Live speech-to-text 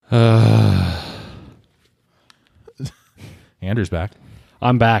Andrew's back.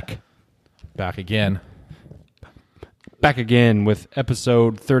 I'm back. Back again. Back again with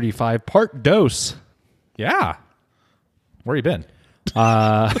episode 35, part dose. Yeah. Where you been?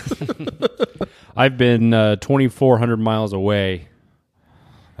 I've been 2,400 miles away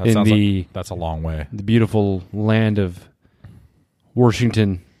That in sounds the like that's a long way. the beautiful land of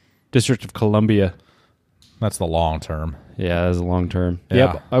Washington, District of Columbia. That's the long term. Yeah, that was a long term.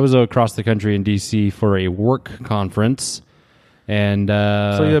 Yeah. Yep. I was across the country in D.C. for a work conference. And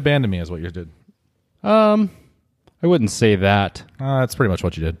So you abandoned me is what you did. I wouldn't say that. That's pretty much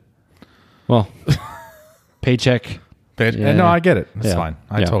what you did. Well, paycheck. Yeah. No, I get it. It's Yeah. fine.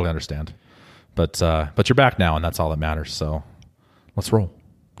 I Yeah. totally understand. But you're back now, and that's all that matters. So let's roll.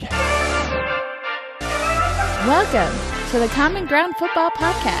 Welcome to the Common Ground Football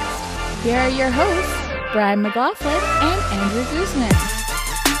Podcast. Here are your hosts, Brian McLaughlin and Andrew Guzman.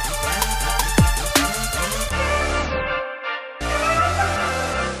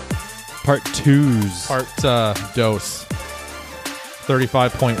 Part twos. Part dose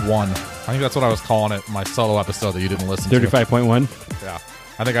 35.1. I think that's what I was calling it, my solo episode that you didn't listen 35.1. to. Yeah.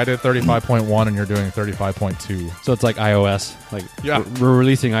 I think I did 35.1 and you're doing 35.2. So it's like iOS. Like Yeah. we're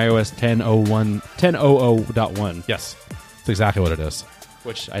releasing iOS 10.0.1, Yes. That's exactly what it is.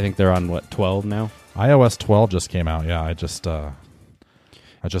 which I think they're on what, 12 now. iOS 12 just came out. Yeah, I just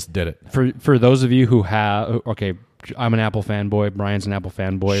did it. For those of you who have, okay, I'm an Apple fanboy. Brian's an Apple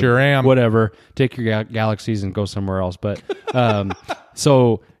fanboy. Sure am. Whatever. Take your Galaxies and go somewhere else. But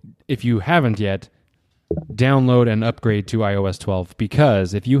so if you haven't yet, download and upgrade to iOS 12,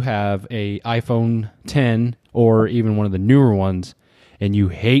 because if you have a iPhone 10 or even one of the newer ones and you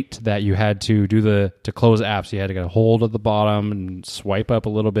hate that you had to to close apps, you had to get a hold at the bottom and swipe up a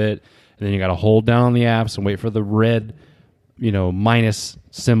little bit, and then you got to hold down on the apps and wait for the red minus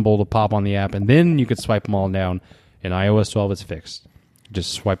symbol to pop on the app, and then you could swipe them all down. In iOS 12, it's fixed.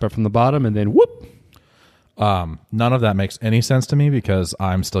 Just swipe up from the bottom and then whoop. None of that makes any sense to me because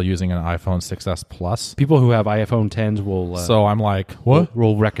I'm still using an iPhone 6s Plus. People who have iPhone 10s will So I'm like, what?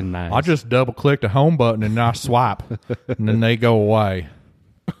 will recognize. I just double click the home button and I swipe, and then they go away.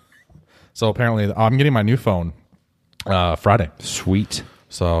 So apparently, I'm getting my new phone Friday. Sweet.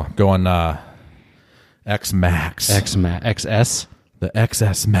 So going X Max, XS. the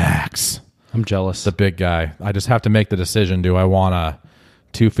XS Max, I'm jealous. the big guy. I just have to make the decision: do I want a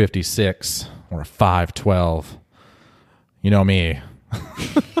 256 or a 512? You know me.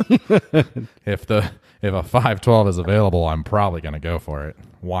 If a 512 is available, I'm probably going to go for it.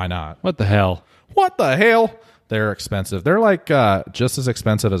 Why not? What the hell? What the hell? They're expensive. They're like just as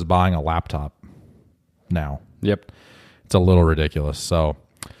expensive as buying a laptop now. Yep. It's a little ridiculous. So,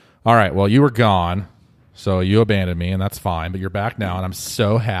 all right. Well, you were gone, so you abandoned me, and that's fine. But you're back now, and I'm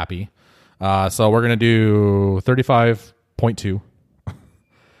so happy. So we're going to do 35.2, and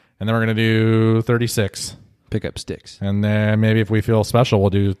then we're going to do 36. Pick up sticks. And then maybe if we feel special, we'll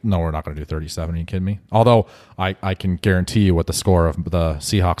do... No, we're not going to do 37. Are you kidding me? Although I can guarantee you what the score of the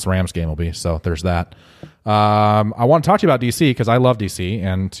Seahawks-Rams game will be. So there's that. I want to talk to you about DC because I love DC.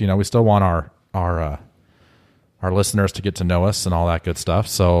 And, we still want our listeners to get to know us and all that good stuff.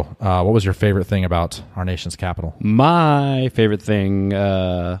 So what was your favorite thing about our nation's capital? My favorite thing,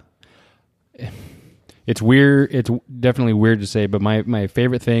 it's weird. It's definitely weird to say, but my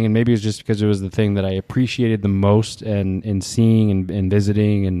favorite thing, and maybe it's just because it was the thing that I appreciated the most, and in seeing and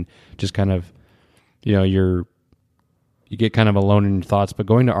visiting, and just kind of, you get kind of alone in your thoughts. But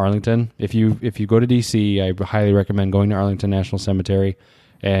going to Arlington, if you go to DC, I highly recommend going to Arlington National Cemetery,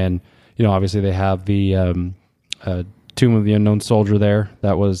 and obviously they have the Tomb of the Unknown Soldier there.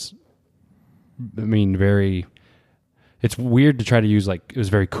 That was, very. It's weird to try to use it was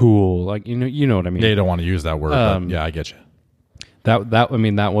very cool, you know what I mean. Yeah, you don't want to use that word, but yeah, I get you. That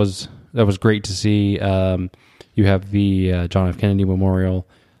was great to see. You have the John F. Kennedy Memorial.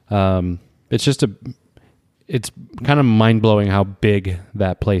 It's kind of mind blowing how big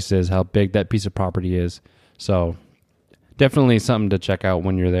that place is, how big that piece of property is. So definitely something to check out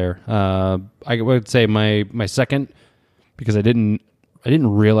when you're there. I would say my second, because I didn't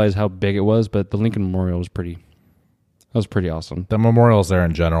realize how big it was, but the Lincoln Memorial was pretty. That was pretty awesome. The memorials there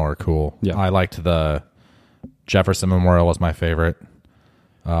in general are cool. Yeah. I liked the Jefferson Memorial was my favorite.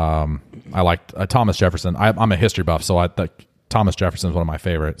 I liked Thomas Jefferson. I'm a history buff, so Thomas Jefferson is one of my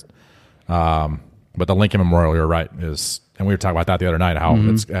favorites. But the Lincoln Memorial, you're right, is, and we were talking about that the other night, how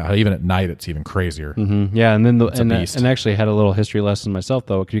it's even at night it's even crazier. Mm-hmm. Yeah, and then and actually had a little history lesson myself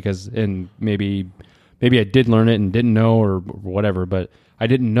though, because maybe I did learn it and didn't know or whatever, but I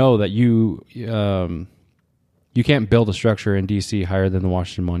didn't know that you can't build a structure in DC higher than the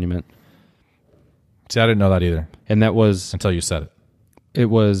Washington Monument. See, I didn't know that either And that was until you said it. it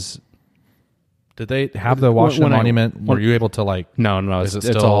was Did they have the Washington Monument? Were you able to no, Is it's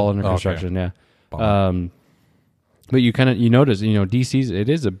it still all under okay. construction. Yeah. But you notice, DC's, it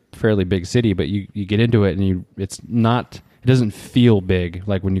is a fairly big city, but you get into it and it doesn't feel big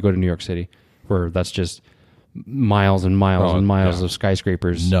like when you go to New York City, where that's just miles and miles and miles of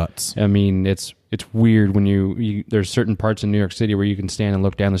skyscrapers. Nuts. I mean, it's weird when there's certain parts in New York City where you can stand and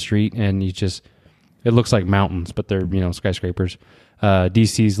look down the street and it looks like mountains, but they're, skyscrapers.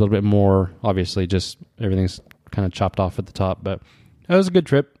 DC's a little bit more, obviously, just everything's kind of chopped off at the top, but it was a good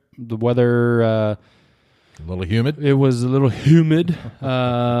trip. The weather, a little humid. it was a little humid.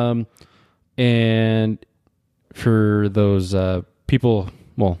 And for those people,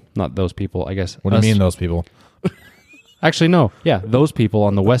 well, not those people, I guess. What do you mean, those people? Actually, no. Yeah, those people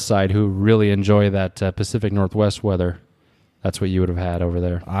on the west side who really enjoy that Pacific Northwest weather. That's what you would have had over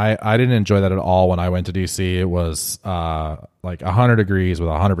there. I didn't enjoy that at all when I went to DC. It was like 100 degrees with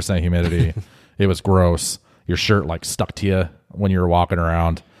 100% humidity. It was gross. Your shirt stuck to you when you were walking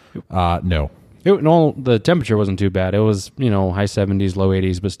around. No. The temperature wasn't too bad. It was, high 70s, low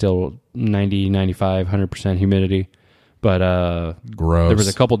 80s, but still 90, 95, 100% humidity. But gross. There was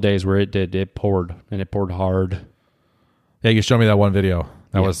a couple days where it poured, and it poured hard. Yeah, you showed me that one video.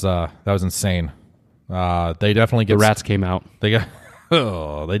 That was insane. They definitely get the rats came out. They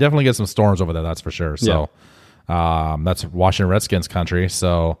definitely get some storms over there. That's for sure. So, that's Washington Redskins country.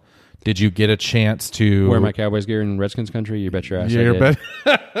 So, did you get a chance to wear my Cowboys gear in Redskins country? You bet your ass.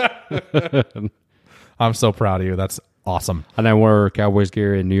 Yeah, I'm so proud of you. That's awesome. And I wore Cowboys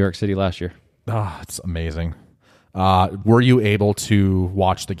gear in New York City last year. It's amazing. Were you able to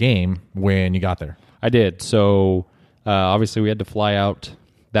watch the game when you got there? I did. So, obviously, we had to fly out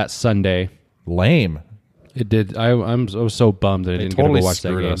that Sunday. Lame. It did. I was so bummed that I didn't get to go watch that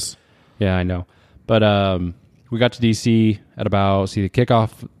game. Us. Yeah, I know. But we got to DC at the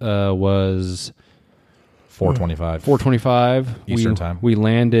kickoff was 4:25. 4:25 Eastern time. We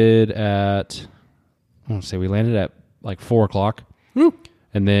landed at 4:00. Woo.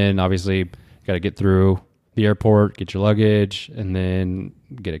 And then obviously got to get through the airport, get your luggage, and then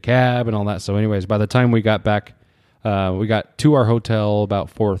get a cab and all that. So anyways, by the time we got back, we got to our hotel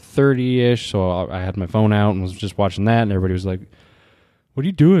about 4:30ish. So I had my phone out and was just watching that, and everybody was like, "What are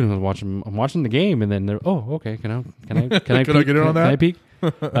you doing?" I'm watching the game, and then they're, "Oh, okay. Can I Can I get in on that? Can I peek?"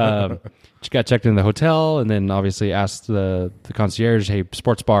 Just got checked in the hotel, and then obviously asked the concierge, "Hey,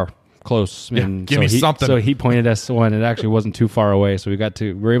 sports bar close." And give me something. So he pointed us to one. It actually wasn't too far away, so we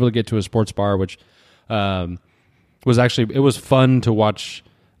were able to get to a sports bar, which was fun to watch.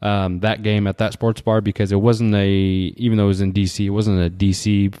 That game at that sports bar, because it wasn't even though it was in DC, it wasn't a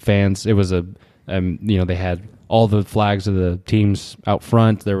DC fans. It was they had all the flags of the teams out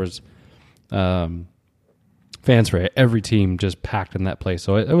front. There was fans for every team just packed in that place.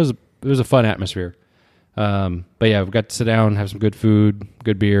 So it was a fun atmosphere. But yeah, we got to sit down, have some good food,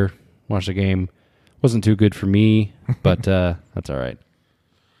 good beer, watch the game. Wasn't too good for me, but that's all right.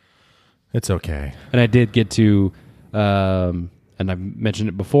 It's okay. And I did get to and I've mentioned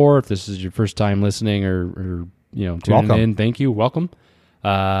it before. If this is your first time listening or tuning in, thank you, welcome.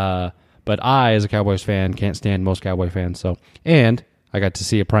 But I, as a Cowboys fan, can't stand most Cowboy fans. And I got to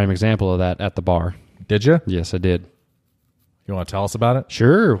see a prime example of that at the bar. Did you? Yes, I did. You want to tell us about it?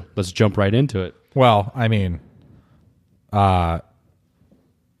 Sure. Let's jump right into it. Well, I mean, I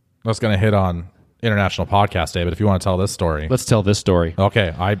was going to hit on International Podcast Day, but if you want to tell this story, let's tell this story.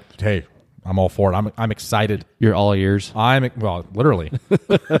 Okay, I'm all for it. I'm excited. You're all ears. Literally.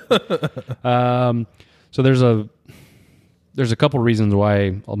 So there's a couple reasons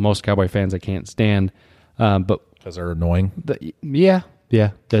why most Cowboy fans I can't stand, but because they're annoying. Yeah,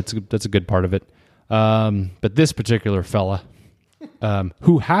 that's a good part of it. But this particular fella,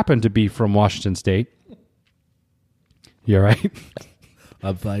 who happened to be from Washington State, you all right?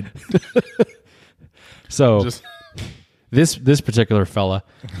 I'm fine. So this particular fella.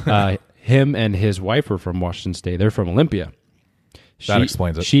 Him and his wife are from Washington State. They're from Olympia. That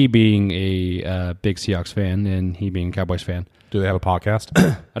explains it. She being a big Seahawks fan and he being a Cowboys fan. Do they have a podcast?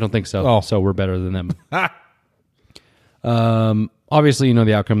 I don't think so. Oh. So we're better than them. Obviously,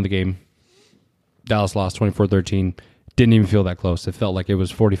 the outcome of the game. Dallas lost 24-13. Didn't even feel that close. It felt like it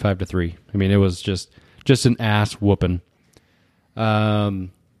was 45-3. I mean, it was just an ass whooping. So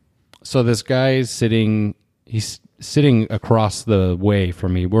this guy's sitting. He's sitting across the way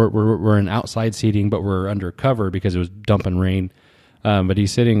from me. We're in outside seating, but we're under cover because it was dumping rain. But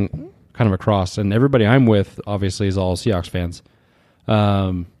he's sitting kind of across, and everybody I'm with obviously is all Seahawks fans.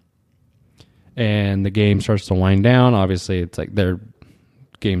 And the game starts to wind down. Obviously, it's like their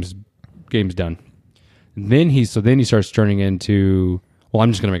game's done. Then he starts turning into, well,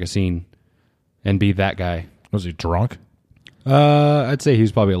 I'm just gonna make a scene and be that guy. Was he drunk? I'd say he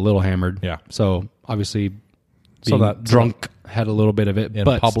was probably a little hammered. Yeah. So obviously, So being that- drunk had a little bit of it, In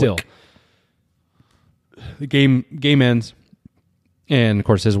but public. still, the game ends, and of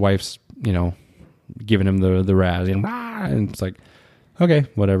course his wife's giving him the razz and it's like, okay,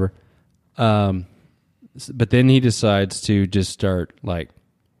 whatever. But then he decides to just start like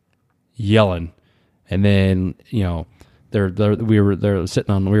yelling, and then we were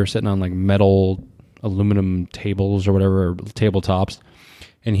sitting on like metal aluminum tables or whatever, or tabletops,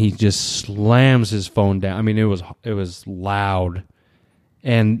 and he just slams his phone down. I mean, it was loud,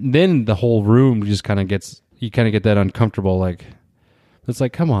 and then the whole room just kind of get that uncomfortable. Like, it's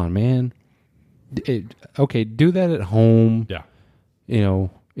like, come on, man. Okay, do that at home. Yeah.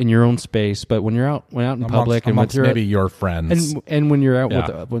 In your own space, but when you're out in public and amongst with maybe your friends. and when you're out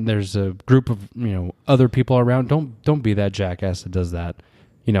Yeah. when there's a group of other people around, don't be that jackass that does that.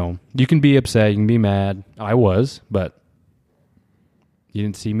 You can be upset, you can be mad. I was, but you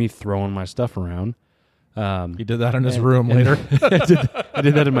didn't see me throwing my stuff around. He did that in his room later. I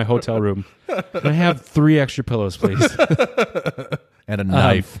did that in my hotel room. Can I have 3 extra pillows, please? And a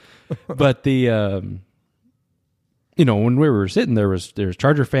knife. But the when we were sitting there was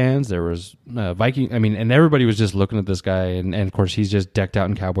Charger fans, there was Viking. I mean, and everybody was just looking at this guy, and of course he's just decked out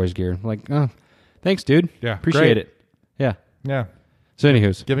in Cowboys gear. I'm like, oh, thanks, dude. Yeah, appreciate great. it. Yeah. Yeah. So,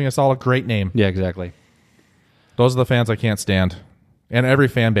 anywho's, Giving us all a great name. yeah, exactly. Those are the fans I can't stand. And every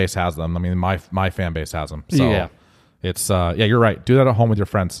fan base has them. I mean, my fan base has them. So Yeah. it's, you're right. Do that at home with your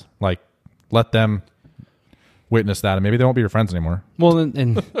friends. Like, let them witness that, and maybe they won't be your friends anymore. Well,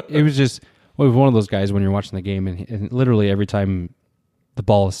 and it was just one of those guys when you're watching the game, and literally every time the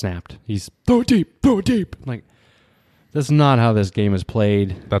ball is snapped, he's throw it deep. I'm like, that's not how this game is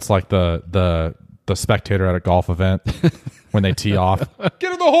played. That's like the spectator at a golf event when they tee off.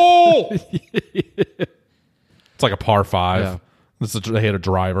 Get in the hole! It's like a par 5. Yeah. They hit a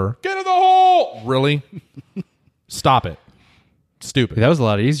driver. Get in the hole! Really? Stop it. Stupid. That was a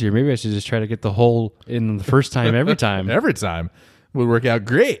lot easier. Maybe I should just try to get the hole in the first time every time. Every time would work out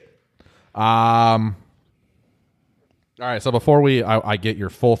great. All right, so before I get your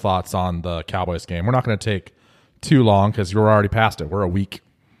full thoughts on the Cowboys game, we're not going to take too long because you're already past it. We're a week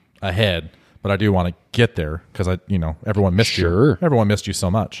ahead, but I do want to get there because everyone missed you. Sure. Everyone missed you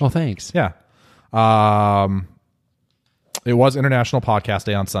so much. Oh, thanks. Yeah. It was International Podcast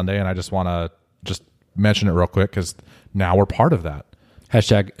Day on Sunday, and I just want to just mention it real quick because now we're part of that.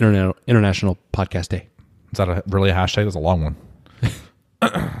 Hashtag International Podcast Day. Is that really a hashtag? That's a long one.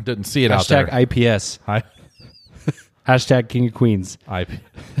 Didn't see it out there. Hashtag IPS. Hi. Hashtag King of Queens.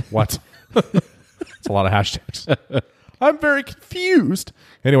 What? It's a lot of hashtags. I'm very confused.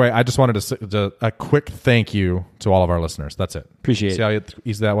 Anyway, I just wanted to a quick thank you to all of our listeners. That's it. Appreciate See how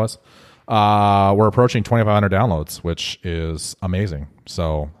easy that was? We're approaching 2,500 downloads, which is amazing.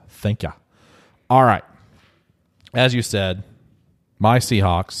 So thank you. All right. As you said, my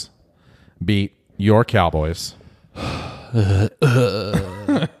Seahawks beat your Cowboys.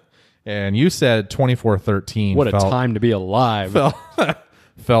 And you said 24-13. What a time to be alive.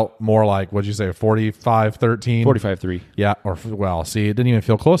 Felt more like, what'd you say, 45-13? 45-3. Yeah, see, it didn't even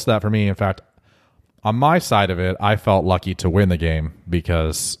feel close to that for me. In fact, on my side of it, I felt lucky to win the game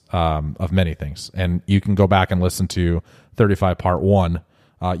because of many things. And you can go back and listen to 35 Part 1.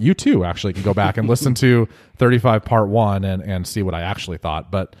 You too, actually, can go back and listen to 35 Part 1 and see what I actually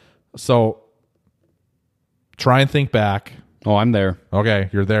thought. But so try and think back. Oh, I'm there.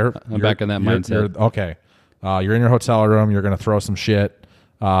 Okay, you're there. I'm back in that mindset. Okay. You're in your hotel room. You're going to throw some shit.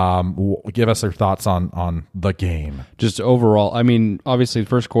 Give us your thoughts on the game. Just overall, I mean, obviously the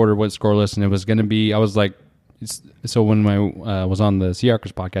first quarter went scoreless, and it was going to be, I was like, so when I was on the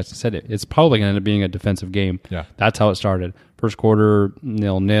Seahawks podcast, I said it's probably going to end up being a defensive game. Yeah. That's how it started. First quarter,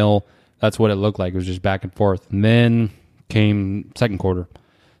 0-0. That's what it looked like. It was just back and forth. And then came second quarter.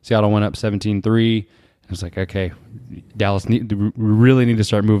 Seattle went up 17-3. I was like, okay, Dallas really need to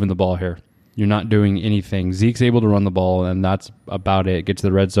start moving the ball here. You're not doing anything. Zeke's able to run the ball, and that's about it. Get to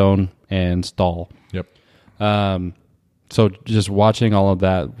the red zone and stall. Yep. So just watching all of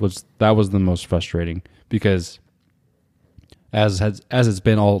that was the most frustrating because as it's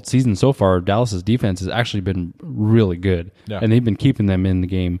been all season so far, Dallas's defense has actually been really good, and they've been keeping them in the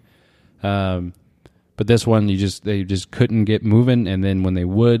game. But this one, they just couldn't get moving, and then when they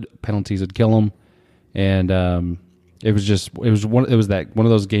would, penalties would kill them, and it was one of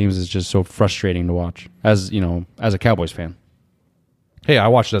those games that's just so frustrating to watch as a Cowboys fan. Hey, I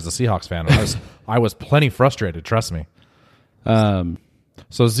watched it as a Seahawks fan. I was plenty frustrated. Trust me.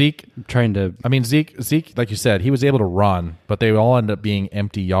 So Zeke, trying to. I mean, Zeke, like you said, he was able to run, but they all ended up being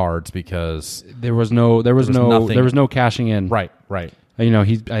empty yards because There was no cashing in. right.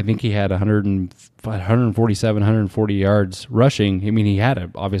 I think he had 147, 140 yards rushing. I mean, he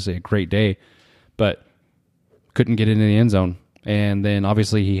had obviously a great day, but couldn't get into the end zone. And then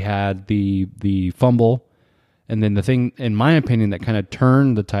obviously he had the fumble. And then the thing, in my opinion, that kind of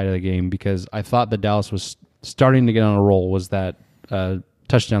turned the tide of the game, because I thought that Dallas was starting to get on a roll, was that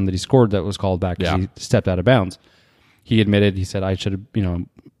touchdown that he scored that was called back because he stepped out of bounds. He admitted, he said, I should have,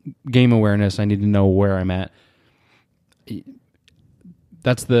 game awareness. I need to know where I'm at.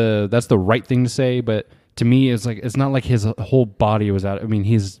 That's the right thing to say, but to me, it's not like his whole body was out. I mean,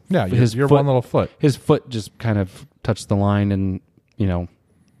 his one little foot. His foot just kind of touched the line, and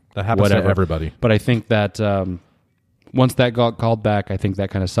that happens to everybody. But I think that once that got called back, I think that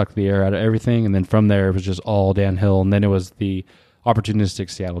kind of sucked the air out of everything, and then from there it was just all downhill. And then it was the opportunistic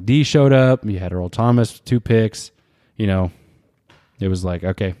Seattle D showed up. You had Earl Thomas 2 picks. It was like,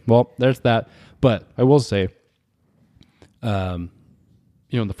 okay, well, there's that. But I will say, in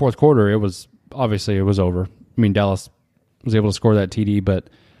the fourth quarter, it was over. I mean, Dallas was able to score that TD, but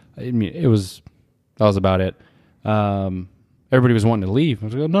I mean, that was about it. Everybody was wanting to leave. I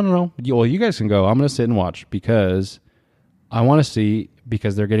was like, no. Well, you guys can go. I'm going to sit and watch because I want to see,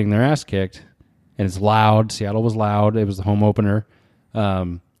 because they're getting their ass kicked and it's loud. Seattle was loud. It was the home opener.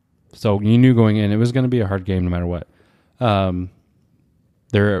 So you knew going in, it was going to be a hard game no matter what.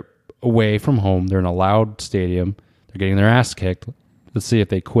 They're away from home. They're in a loud stadium. They're getting their ass kicked. Let's see if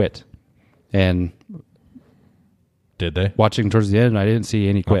they quit. And did they? Watching towards the end, I didn't see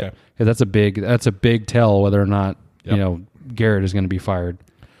any quit. Okay. That's a big tell whether or not Garrett is going to be fired.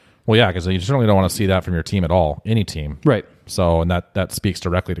 Well, yeah, because you certainly don't want to see that from your team at all, any team, right? So, and that speaks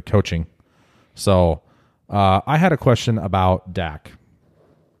directly to coaching. So, I had a question about Dak.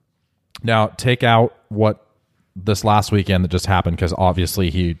 Now, take out what this last weekend that just happened, because obviously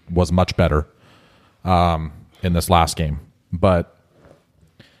he was much better in this last game. But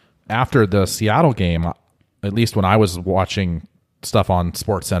after the Seattle game, at least when I was watching stuff on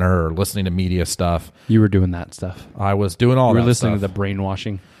SportsCenter or listening to media stuff, you were doing that stuff. I was doing all that. You were listening stuff. to the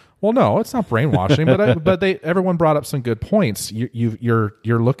brainwashing. Well, no, it's not brainwashing, but everyone brought up some good points. You're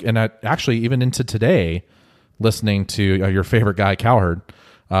looking at, actually even into today, listening to your favorite guy Cowherd,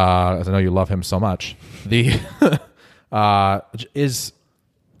 as I know you love him so much. The is,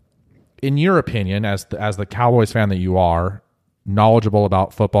 in your opinion, as the Cowboys fan that you are, knowledgeable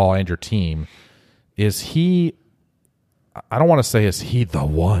about football and your team, is he? I don't want to say is he the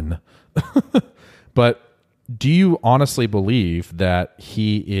one, but do you honestly believe that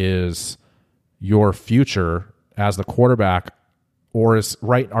he is your future as the quarterback, or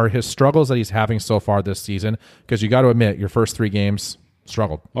are his struggles that he's having so far this season? Because you got to admit, your first 3 games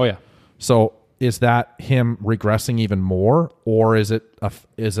struggled. Oh yeah. So is that him regressing even more, or is it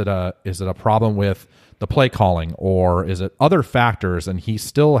a problem with the play calling, or is it other factors, and he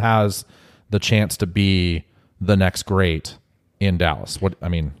still has the chance to be the next great in Dallas?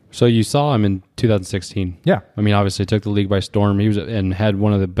 So you saw him in 2016. Yeah. I mean, obviously took the league by storm. He was and had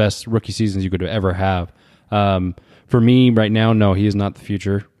one of the best rookie seasons you could ever have. For me right now, no, he is not the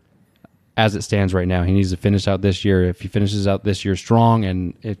future as it stands right now. He needs to finish out this year. If he finishes out this year strong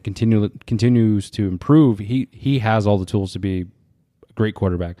and it continues to improve, he has all the tools to be a great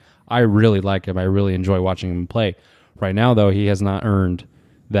quarterback. I really like him. I really enjoy watching him play. Right now, though, he has not earned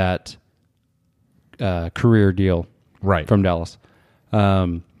that career deal from Dallas.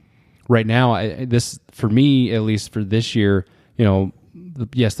 Right now, this, for me, at least for this year,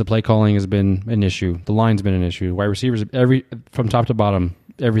 yes, the play calling has been an issue. The line's been an issue. Wide receivers, from top to bottom,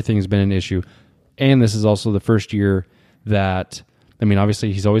 everything has been an issue. And this is also the first year that,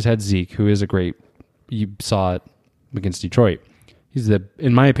 obviously he's always had Zeke, who is you saw it against Detroit. He's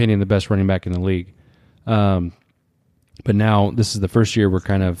in my opinion, the best running back in the league. But now this is the first year we're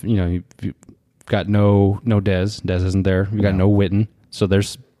kind of, you've got no Dez. Dez isn't there. We've got no Witten. So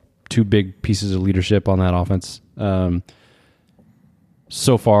there's 2 big pieces of leadership on that offense.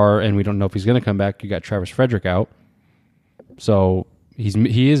 So far, and we don't know if he's going to come back. You got Travis Frederick out. So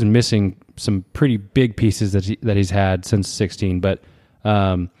he is missing some pretty big pieces that he's had since 16. But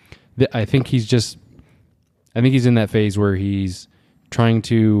I think he's in that phase where he's trying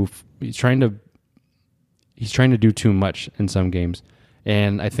to do too much in some games.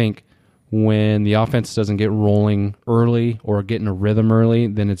 And I think when the offense doesn't get rolling early or get in a rhythm early,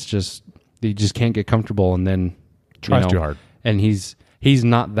 then they just can't get comfortable, and then tries too hard. And he's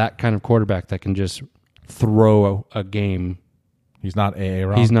not that kind of quarterback that can just throw a game. He's not A.A.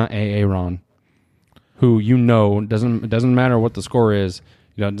 Ron. He's not A.A. Ron, who doesn't matter what the score is.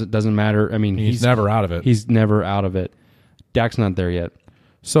 It doesn't matter. I mean, He's never out of it. He's never out of it. Dak's not there yet.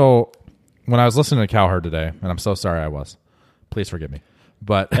 So when I was listening to Cowherd today, and I'm so sorry I was, please forgive me.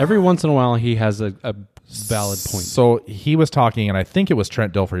 But Every once in a while, he has a valid point. so he was talking, and I think it was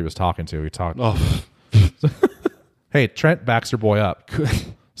Trent Dilfer he was talking to. He talked, Oh, hey, Trent backs your boy up.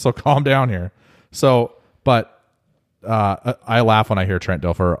 So calm down here. So, but I laugh when I hear Trent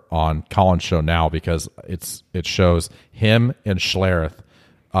Dilfer on Colin's show now because it shows him and Schlereth,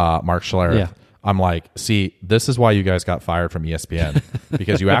 Mark Schlereth. Yeah. I'm like, see, this is why you guys got fired from ESPN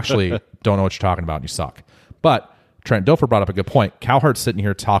because you actually don't know what you're talking about and you suck. But Trent Dilfer brought up a good point. Cowherd's sitting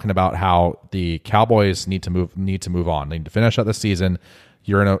here talking about how the Cowboys need to move on. They need to finish out the season.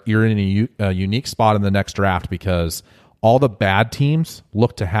 You're in a unique spot in the next draft because all the bad teams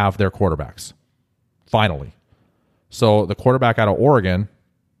look to have their quarterbacks. Finally. So the quarterback out of Oregon,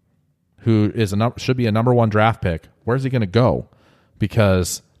 who is should be a number 1 draft pick, where's he going to go?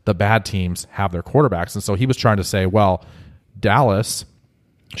 Because the bad teams have their quarterbacks. And so he was trying to say, well, Dallas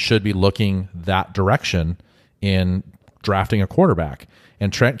should be looking that direction in drafting a quarterback.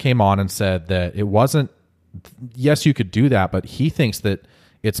 And Trent came on and said that it wasn't, yes, you could do that, but he thinks that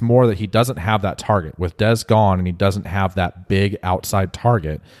it's more that he doesn't have that target. With Dez gone and he doesn't have that big outside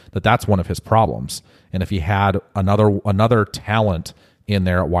target, that's one of his problems. And if he had another talent in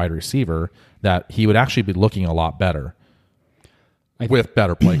there at wide receiver, that he would actually be looking a lot better with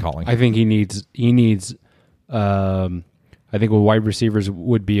better play calling. I think he needs. I think with wide receivers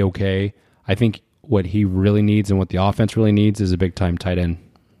would be okay. I think what he really needs and what the offense really needs is a big time tight end.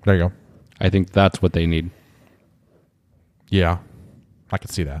 There you go. I think that's what they need Yeah, I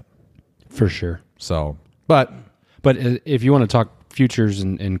could see that. for sure. So, but if you want to talk futures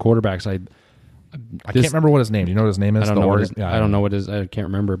and quarterbacks, I can't remember what his name. Do you know what his name is? I don't know what his. I can't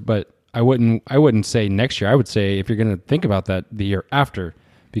remember, but I wouldn't say next year. I would say if you're going to think about that, the year after,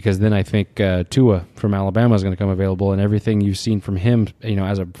 because then I think Tua from Alabama is going to come available, and everything you've seen from him,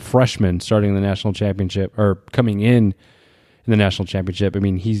 as a freshman starting the national championship or coming in the national championship. I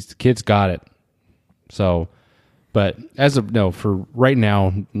mean, kid's got it. So, but for right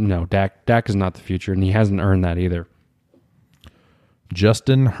now, no, Dak is not the future, and he hasn't earned that either.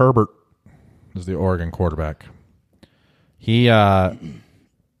 Justin Herbert is the Oregon quarterback. He, I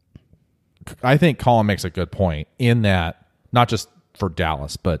think Colin makes a good point in that, not just for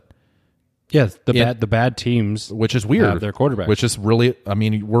Dallas, but yes, the bad teams, which is weird, have their quarterback, which is really, I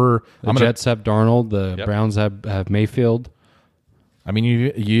mean, Jets have Darnold, the Browns have Mayfield. I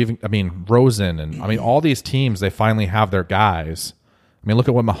mean, Rosen, and I mean, all these teams, they finally have their guys. I mean, look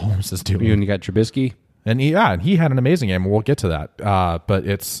at what Mahomes is doing. And you got Trubisky. And he had an amazing game. We'll get to that.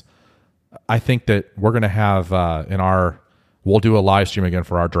 But I think that we're going to have we'll do a live stream again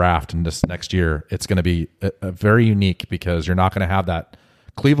for our draft in this next year. It's going to be a very unique because you're not going to have that.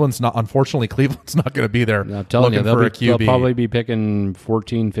 Unfortunately, Cleveland's not going to be there. I'm telling you, they'll probably be picking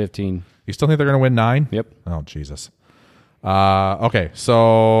 14, 15. You still think they're going to win 9? Yep. Oh, Jesus. Okay,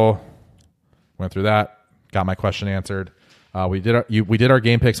 so went through that. Got my question answered. We did our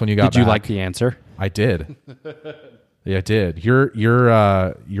game picks when you got back. Did you like the answer? I did. Yeah, I did.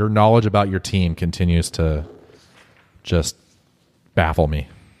 Your knowledge about your team continues to just baffle me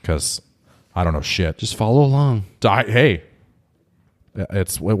because I don't know shit. Just follow along. Hey,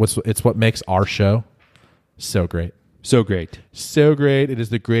 it's what makes our show so great. So great. So great. It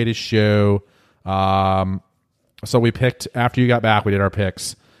is the greatest show. So we picked after you got back. We did our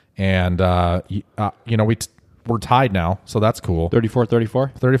picks, and we're tied now, so that's cool.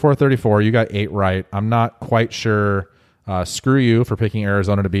 34-34? 34-34. You got 8 right. I'm not quite sure. Screw you for picking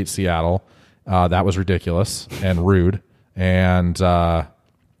Arizona to beat Seattle. That was ridiculous and rude. And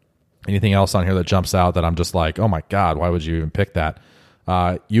anything else on here that jumps out that I'm just like, oh my God, why would you even pick that?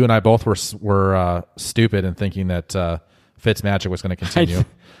 You and I both were stupid in thinking that Fitzmagic was going to continue.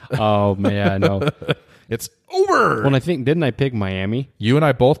 Oh, man, I know. It's over. Well, didn't I pick Miami? You and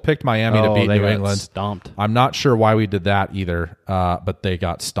I both picked Miami to beat they New got England. Stomped. I'm not sure why we did that either, but they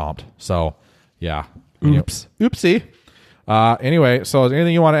got stomped. So, yeah. Oops. Oopsie. Anyway, so is there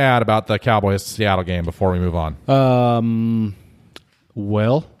anything you want to add about the Cowboys-Seattle game before we move on?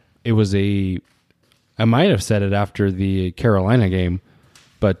 Well, it was I might have said it after the Carolina game,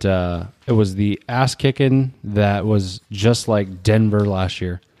 but it was the ass-kicking that was just like Denver last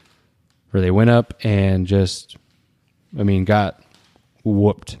year, where they went up and got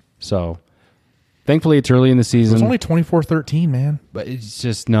whooped. So, thankfully, it's early in the season. It was only 24-13, man. But it's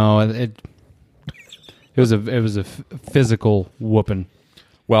just it was a physical whooping.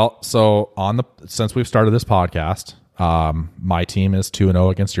 Well, so since we've started this podcast, my team is 2-0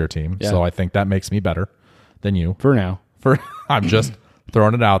 against your team. Yeah. So I think that makes me better than you. For now. I'm just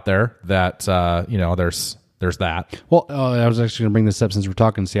throwing it out there that there's that. Well, I was actually going to bring this up since we're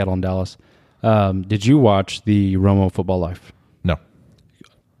talking Seattle and Dallas. Did you watch the Romo Football Life? No.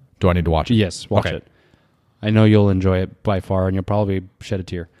 Do I need to watch it? Yes, watch Okay. it. I know you'll enjoy it by far, and you'll probably shed a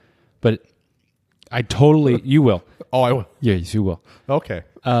tear. But you will. Oh, I will. Yes, you will. Okay.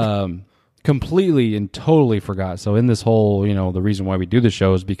 Completely and totally forgot. So in this whole, the reason why we do the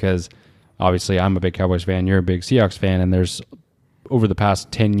show is because obviously I'm a big Cowboys fan, you're a big Seahawks fan, and there's over the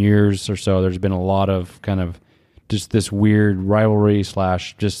past 10 years or so, there's been a lot of kind of just this weird rivalry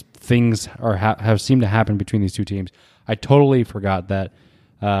 / just things have seemed to happen between these two teams. I totally forgot that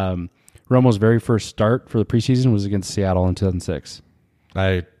Romo's very first start for the preseason was against Seattle in 2006.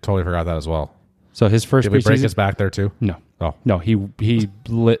 I totally forgot that as well. So his first Did we break preseason, his back there too? no, Oh. no, he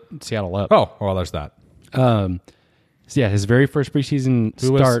lit Seattle up. Oh, well, there's that. So yeah, his very first preseason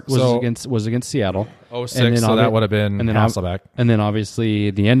start was against Seattle. 06, so that would have been Hasselbeck. And then obviously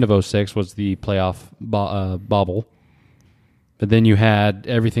the end of 06 was the playoff bobble. But then you had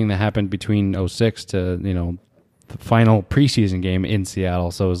everything that happened between 06 to, the final preseason game in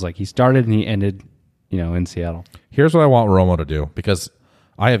Seattle. So it was like he started and he ended, in Seattle. Here's what I want Romo to do, because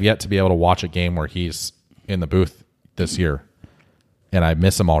I have yet to be able to watch a game where he's in the booth this year, and I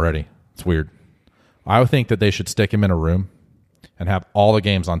miss him already. It's weird. I would think that they should stick him in a room and have all the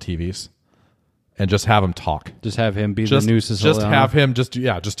games on TVs and just have him talk. Just have him be the new Siciliano. Just have him just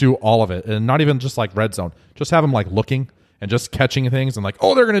do all of it, and not even just like red zone. Just have him like looking and just catching things and like,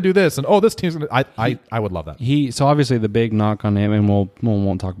 oh, they're going to do this, and oh, this team's going to. I would love that. So obviously the big knock on him, and we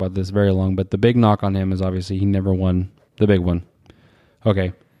won't talk about this very long, but the big knock on him is obviously he never won the big one.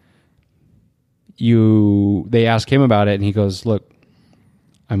 Okay. They ask him about it, and he goes, "Look,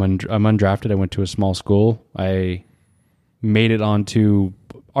 I'm undrafted. I went to a small school. I made it onto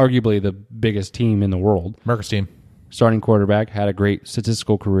arguably the biggest team in the world. Merker's team. Starting quarterback, had a great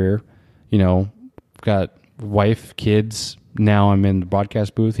statistical career. Got wife, kids. Now I'm in the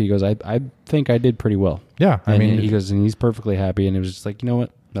broadcast booth." He goes, I think I did pretty well. Yeah, I mean, he goes, and he's perfectly happy. And it was just like, you know what?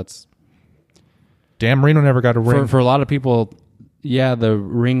 That's Dan Marino never got a ring. for a lot of people. Yeah, the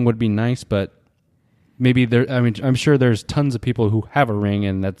ring would be nice, but maybe I'm sure there's tons of people who have a ring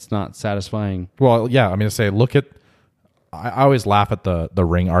and that's not satisfying. Well, yeah, I always laugh at the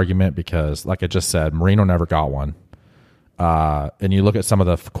ring argument because, like I just said, Marino never got one. And you look at some of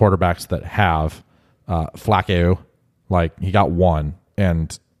the quarterbacks that have, Flacco, like he got one,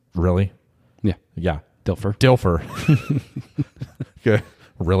 and really? Yeah. Dilfer. Good.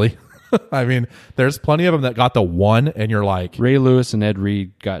 Really? I mean, there's plenty of them that got the one, and you're like, Ray Lewis and Ed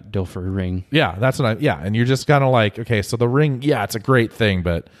Reed got Dilfer ring. Yeah, that's what and you're just kind of like, okay, so the ring, yeah, it's a great thing,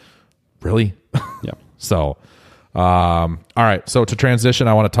 but really? Yeah. So, all right. So to transition,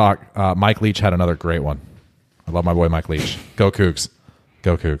 I want to talk. Mike Leach had another great one. I love my boy Mike Leach. Go Cougs.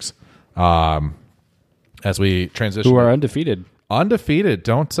 Go Cougs. As we transition, Who are undefeated. Undefeated.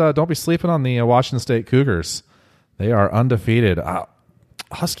 Don't be sleeping on the Washington State Cougars. They are undefeated.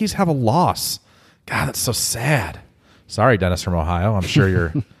 Huskies have a loss. God, that's so sad. Sorry, Dennis from Ohio. I'm sure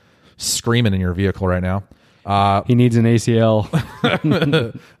you're screaming in your vehicle right now. He needs an ACL.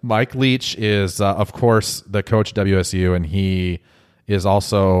 Mike Leach is, of course, the coach at WSU, and he is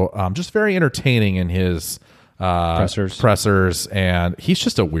also just very entertaining in his pressers, and he's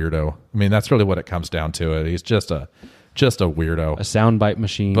just a weirdo. I mean, that's really what it comes down to. He's just a weirdo, A soundbite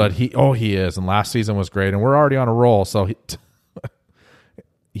machine. But he is, and last season was great, and we're already on a roll. So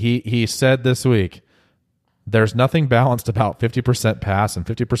he said this week, there's nothing balanced about 50% pass and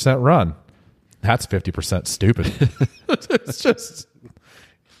 50% run. That's 50% stupid. It's just,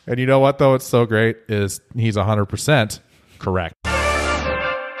 and you know what though? It's so great is he's 100% correct.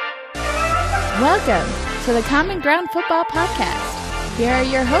 Welcome to the Common Ground Football Podcast. Here are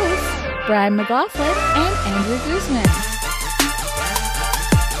your hosts, Brian McLaughlin and Andrew Guzman.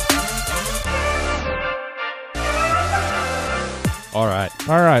 All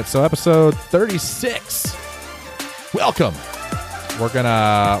right. So episode 36. Welcome. We're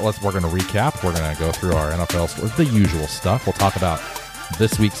gonna recap. We're gonna go through our NFL scores, the usual stuff. We'll talk about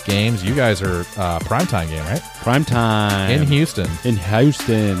this week's games. You guys are primetime game, right? Primetime In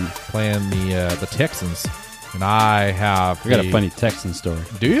Houston, playing the Texans, and I got a funny Texan story.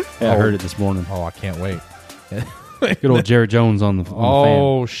 Do you? Yeah, I heard it this morning. Oh, I can't wait. Good old Jared Jones on the fan.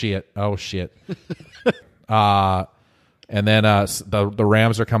 Oh shit! And then the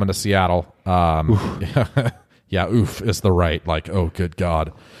Rams are coming to Seattle. Yeah, oof is the right. Like, oh, good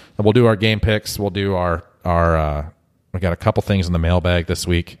God. And we'll do our game picks. We'll do our we got a couple things in the mailbag this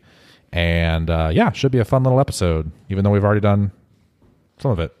week. And, should be a fun little episode, even though we've already done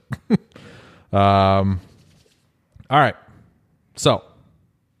some of it. All right. So,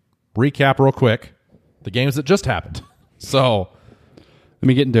 recap real quick the games that just happened. So Let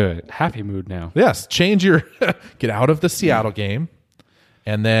me get into a happy mood now. yes, change your get out of the Seattle game,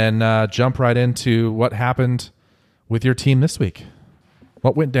 and then jump right into what happened with your team this week.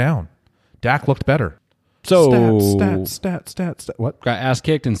 What went down? Dak looked better. So Stats. What? got ass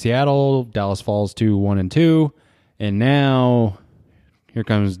kicked in Seattle. Dallas falls to 1-2, and now here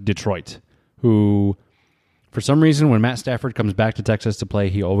comes Detroit, who, for some reason, when Matt Stafford comes back to Texas to play,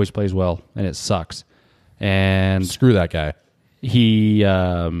 he always plays well, and it sucks. And Screw that guy. he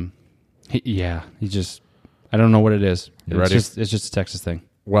just, I don't know what it is. You ready? It's just a Texas thing.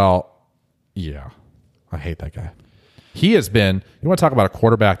 Well, yeah. I hate that guy. He has been, you want to talk about a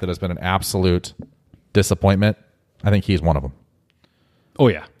quarterback that has been an absolute disappointment? I think he's one of them. Oh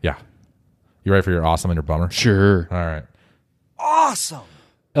yeah, Yeah. You ready for your awesome and your bummer? sure. All right. Awesome.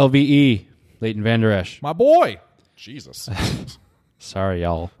 LVE, Leighton Vander Esch. My boy. Jesus. Sorry,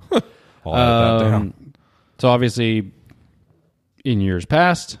 y'all. I'll edit that down. So obviously, in years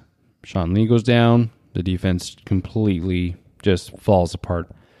past, Sean Lee goes down. The defense completely just falls apart.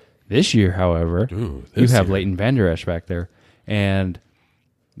 This year, however, you have Leighton Vander Esch back there, and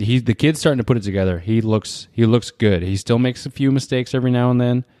the kid's starting to put it together. He looks good. He still makes a few mistakes every now and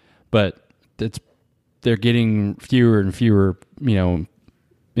then, but they're getting fewer and fewer. In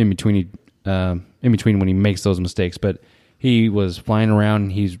between when he makes those mistakes. But he was flying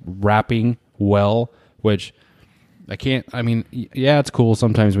around. He's rapping well, which I can't. I mean, yeah, it's cool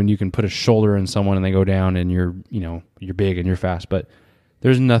sometimes when you can put a shoulder in someone and they go down, and you're big and you're fast, but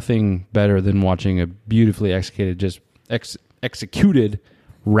there's nothing better than watching a beautifully executed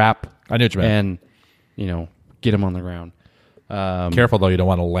rap. I knew what you meant. And get him on the ground. Careful, though. You don't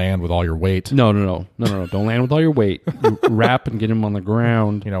want to land with all your weight. No. Don't land with all your weight. You wrap and get him on the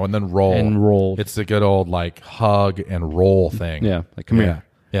ground. And then roll. And roll. It's the good old, hug and roll thing. Yeah, come here.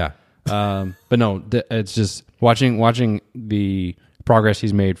 Yeah. But no, it's just watching the progress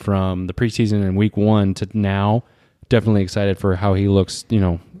he's made from the preseason in week 1 to now. Definitely excited for how he looks,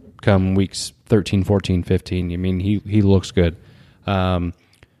 come weeks 13, 14, 15. I mean, he looks good.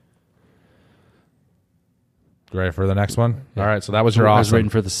 Ready for the next one? Yeah. All right, so that was your I awesome. was waiting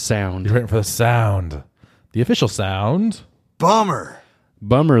for the sound. You're waiting for the sound. The official sound. Bummer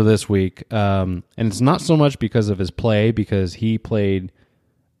this week. And it's not so much because of his play, because he played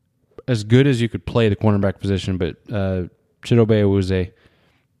as good as you could play the cornerback position, but Chidobe Awuzie,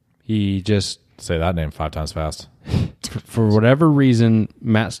 he just... Say that name 5 times fast. For whatever reason,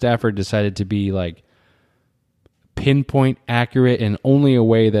 Matt Stafford decided to be pinpoint accurate in only a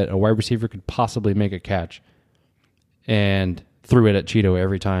way that a wide receiver could possibly make a catch, and threw it at Cheeto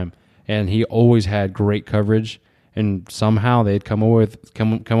every time. And he always had great coverage, and somehow they'd come away with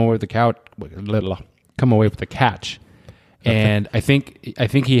the catch. And I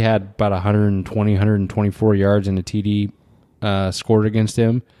think he had about 120, 124 yards in a TD scored against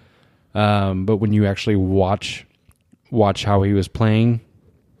him. But when you actually watch how he was playing,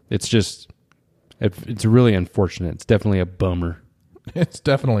 it's really unfortunate. It's definitely a bummer. It's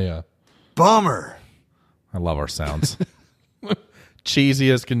definitely a bummer. I love our sounds. Cheesy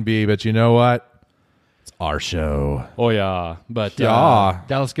as can be, but you know what? It's our show. Oh yeah, but Yeah.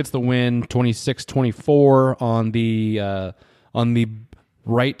 Dallas gets the win, 26-24 on the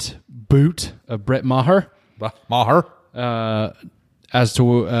right boot of Brett Maher. Maher. As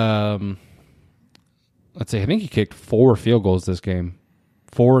to let's see, I think he kicked 4 field goals this game,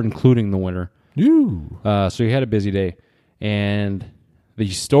 4 including the winner. Ooh. So he had a busy day, and the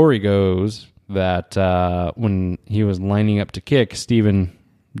story goes that when he was lining up to kick, Stephen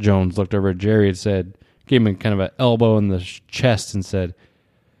Jones looked over at Jerry and said, gave him kind of an elbow in the chest and said,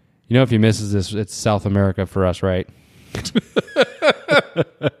 if he misses this, it's South America for us, right?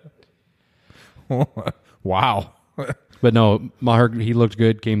 Wow. But no, Maher, he looked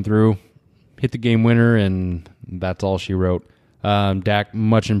good, came through, hit the game winner, and that's all she wrote. Dak,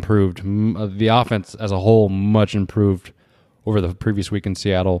 much improved. The offense as a whole, much improved over the previous week in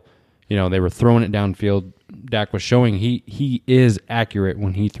Seattle. They were throwing it downfield. Dak was showing he is accurate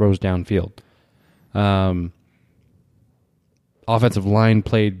when he throws downfield. Offensive line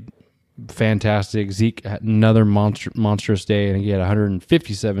played fantastic. Zeke had another monstrous day, and he had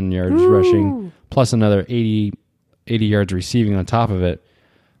 157 yards rushing, plus another 80 yards receiving on top of it,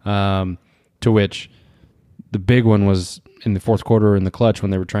 to which the big one was in the fourth quarter in the clutch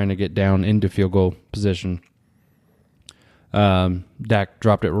when they were trying to get down into field goal position. Dak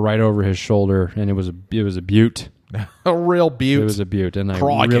dropped it right over his shoulder, and it was a beaut. A real beaut. It was a beaut, and I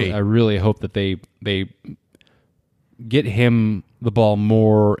Crikey. really hope that they get him the ball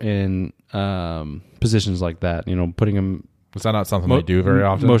more in positions like that. Putting him Is that not something they do very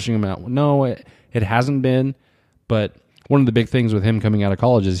often? Motioning him out. No, it hasn't been. But one of the big things with him coming out of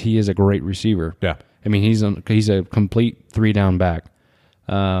college is he is a great receiver. Yeah. I mean, he's a complete 3-down back.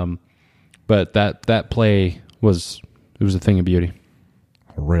 But that play was a thing of beauty.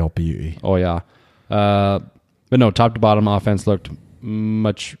 Real beauty. Oh yeah. But no, top to bottom offense looked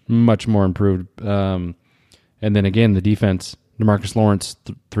much more improved. And then again, the defense, DeMarcus Lawrence,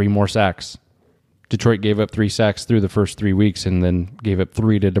 3 more sacks. Detroit gave up 3 sacks through the first 3 weeks and then gave up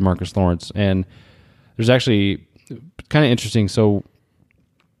 3 to DeMarcus Lawrence. And there's actually kind of interesting. So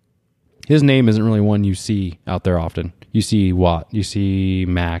his name isn't really one you see out there often. You see Watt, you see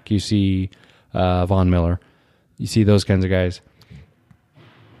Mack, you see Von Miller, you see those kinds of guys.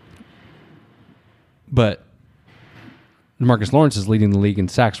 But DeMarcus Lawrence is leading the league in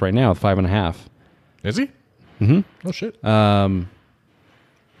sacks right now with 5.5. Is he? Mm-hmm. Oh shit.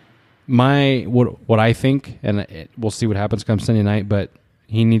 What I think, and we'll see what happens come Sunday night, but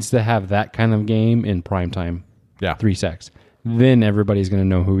he needs to have that kind of game in prime time. Yeah. 3 sacks. Then everybody's going to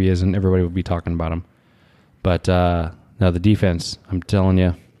know who he is, and everybody will be talking about him. But now the defense, I'm telling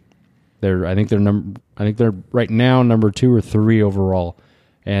you, I think they're right now number 2 or 3 overall,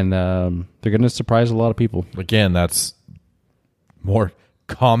 and they're going to surprise a lot of people. Again, that's more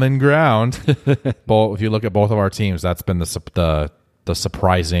common ground. But if you look at both of our teams, that's been the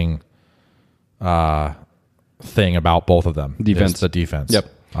surprising thing about both of them. Defense. Is the defense. Yep.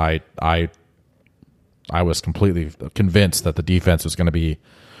 I was completely convinced that the defense was going to be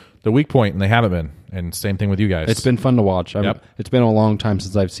the weak point, and they haven't been. And same thing with you guys. It's been fun to watch. Yep. It's been a long time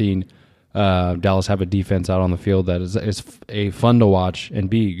since I've seen Dallas have a defense out on the field that is a fun to watch and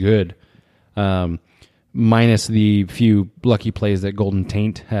be good. Minus the few lucky plays that Golden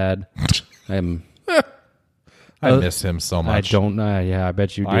Taint had. I miss him so much. I don't know. Yeah, I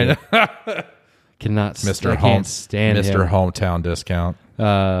bet you do. I know. I can't stand him. Mr. Hometown Discount.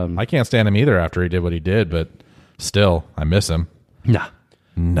 I can't stand him either after he did what he did, but still, I miss him.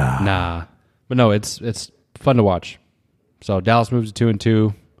 Nah. But no, it's fun to watch. So Dallas moves to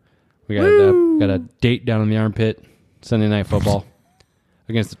 2-2. We got a date down in the armpit, Sunday Night Football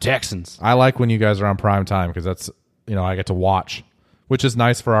against the Texans. I like when you guys are on prime time because that's, I get to watch, which is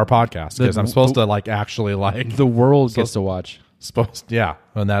nice for our podcast because I'm supposed to actually the world gets to watch. Yeah,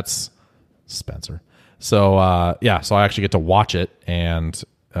 and that's Spencer. So so I actually get to watch it and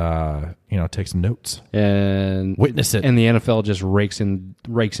take some notes and witness it. And the NFL just rakes in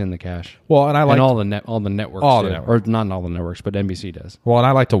the cash. Well, and I like and all the networks, or not all the networks, but NBC does. Well, and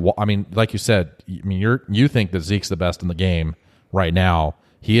I like to. I mean, like you said, you think that Zeke's the best in the game right now.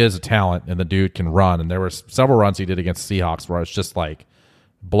 He is a talent, and the dude can run. And there were several runs he did against Seahawks where it's just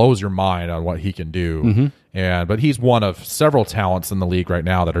blows your mind on what he can do. Mm-hmm. But he's one of several talents in the league right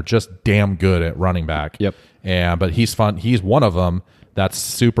now that are just damn good at running back. Yep. But he's fun. He's one of them that's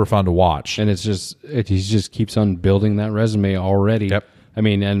super fun to watch. And he just keeps on building that resume already. Yep. I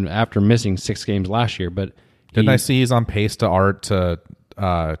mean, and after missing 6 games last year, but didn't I see he's on pace to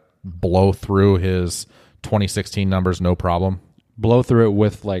blow through his 2016 numbers no problem? Blow through it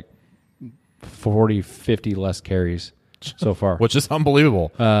with 40, 50 less carries so far, which is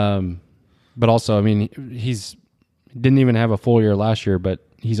unbelievable. But also, I mean, he's didn't even have a full year last year, but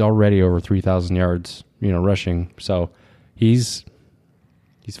he's already over 3,000 yards, rushing. So he's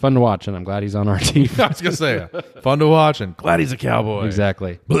fun to watch, and I'm glad he's on our team. I was gonna say, fun to watch, and glad he's a Cowboy.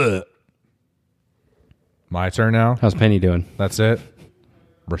 Exactly. Blech. My turn now. How's Penny doing? That's it.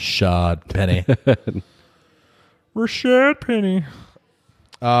 Rashad Penny. Rashad Penny.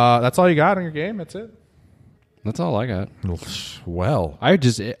 That's all you got on your game? That's it? That's all I got. Well, I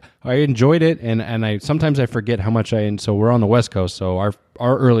enjoyed it, and I sometimes I forget how much so we're on the West Coast, so our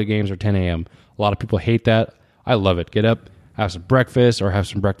early games are 10 a.m. A lot of people hate that. I love it. Get up, have some breakfast, or have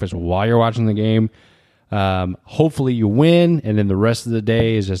some breakfast while you're watching the game. Hopefully you win, and then the rest of the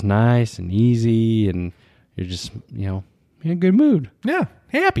day is just nice and easy, and you're just, in a good mood. Yeah,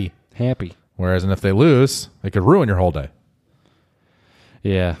 happy. Whereas, and if they lose, it could ruin your whole day.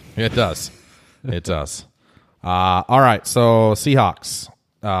 Yeah. It does. It does. All right, so Seahawks.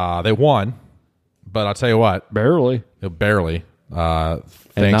 They won, but I'll tell you what. Barely. And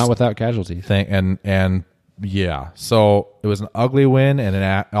not without casualties. And yeah, so it was an ugly win, and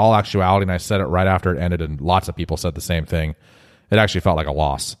in all actuality, and I said it right after it ended, and lots of people said the same thing. It actually felt like a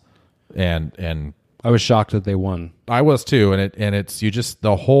loss, and I was shocked that they won. I was too, and it's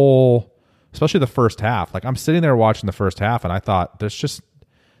the whole, especially the first half. I'm sitting there watching the first half, and I thought this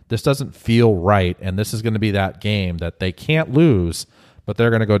doesn't feel right, and this is going to be that game that they can't lose, but they're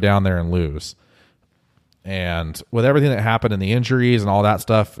going to go down there and lose. And with everything that happened and the injuries and all that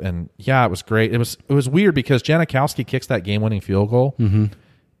stuff, and yeah, it was great. It was weird because Janikowski kicks that game-winning field goal, and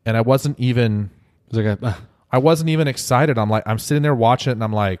I wasn't even excited. I'm sitting there watching it, and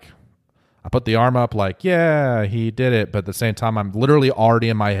I'm like, I put the arm up, like, yeah, he did it. But at the same time, I'm literally already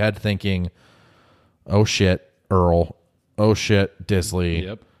in my head thinking, oh shit, Earl. Oh shit, Disley.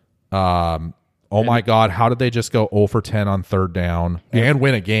 Yep. Oh my God, how did they just go 0 for 10 on third down and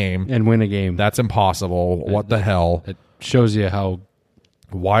win a game? That's impossible. What the hell? It shows you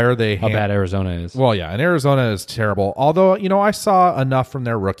Why are they how bad Arizona is. Well, yeah, and Arizona is terrible. Although, I saw enough from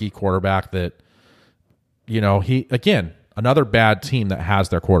their rookie quarterback that, he, again, another bad team that has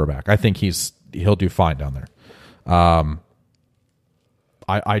their quarterback. I think he'll do fine down there.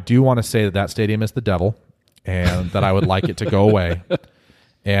 I do want to say that stadium is the devil and that I would like it to go away.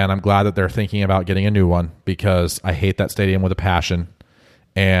 And I'm glad that they're thinking about getting a new one because I hate that stadium with a passion.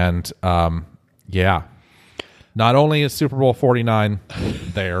 And yeah, not only is Super Bowl 49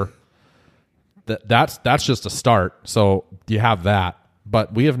 there, that's just a start. So you have that.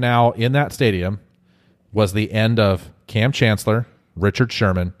 But we have now in that stadium was the end of Cam Chancellor, Richard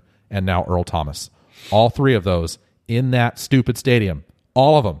Sherman, and now Earl Thomas. All three of those in that stupid stadium.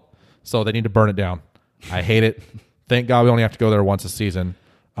 All of them. So they need to burn it down. I hate it. Thank God we only have to go there once a season.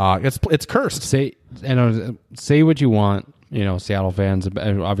 It's cursed. Say what you want, Seattle fans.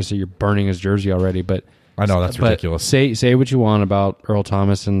 Obviously, you're burning his jersey already, but I know that's ridiculous. Say what you want about Earl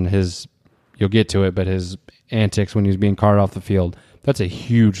Thomas and his. You'll get to it, but his antics when he was being carted off the field. That's a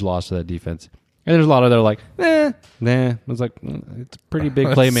huge loss to that defense. And there's a lot of they're like, nah. It's like it's a pretty big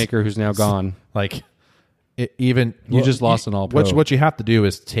playmaker who's now gone. Like you just lost an all-pro. What you have to do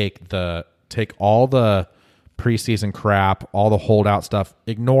is take all the preseason crap, all the holdout stuff,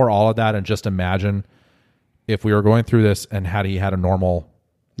 ignore all of that, and just imagine if we were going through this and he had a normal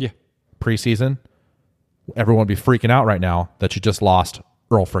preseason, everyone would be freaking out right now that you just lost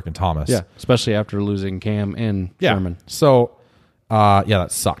Earl frickin' Thomas. Yeah, especially after losing Cam and Sherman. So,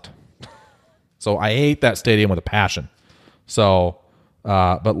 that sucked. So I hate that stadium with a passion. So,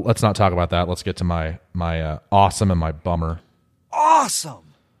 but let's not talk about that. Let's get to my awesome and my bummer.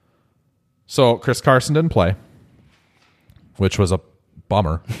 Awesome. So Chris Carson didn't play, which was a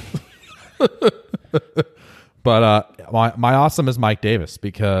bummer. But my awesome is Mike Davis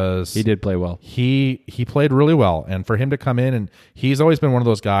because he did play well. He played really well, and for him to come in, and he's always been one of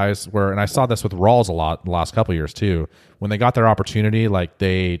those guys where, and I saw this with Rawls a lot the last couple of years too. When they got their opportunity, like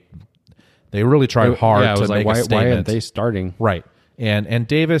they really tried hard to make a statement. Why aren't they starting? Right. And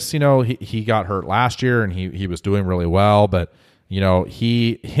Davis, he got hurt last year and he was doing really well, but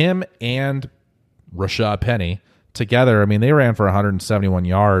him and Rashad Penny together, I mean, they ran for 171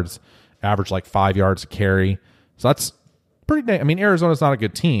 yards, averaged like 5 yards a carry. So that's pretty, I mean, Arizona's not a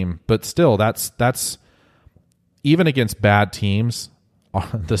good team, but still that's even against bad teams,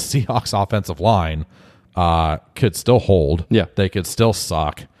 the Seahawks offensive line could still hold. Yeah. They could still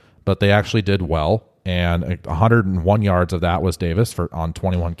suck, but they actually did well. And 101 yards of that was Davis on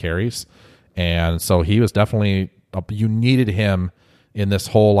 21 carries. And so he was definitely, you needed him in this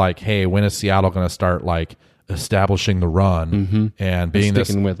whole like, hey, when is Seattle going to start like establishing the run and being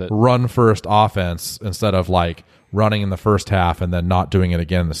this run first offense instead of like running in the first half and then not doing it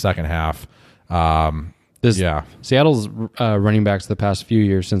again in the second half. Seattle's running backs the past few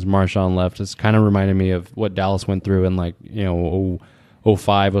years since Marshawn left, it's kind of reminded me of what Dallas went through in like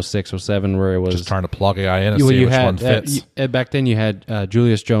 05, 06, 07, where it was just trying to plug a guy in and see which one fits. Back then you had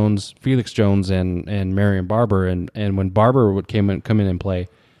Julius Jones, Felix Jones, and Marion Barber, and when Barber would come in and play,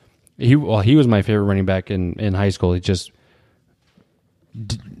 he was my favorite running back in high school. He just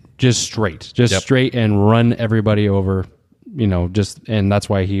straight and run everybody over, and that's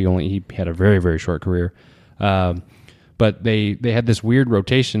why he had a very, very short career. But they had this weird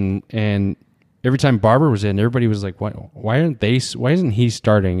rotation, and every time Barber was in, everybody was like, why isn't he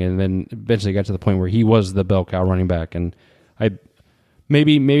starting? And then eventually got to the point where he was the bell cow running back. And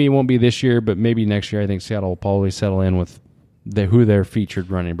maybe it won't be this year, but maybe next year I think Seattle will probably settle in with who their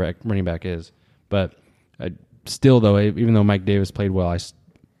featured running back is. But still, though, even though Mike Davis played well,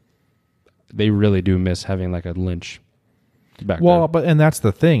 they really do miss having like a Lynch back there. But and that's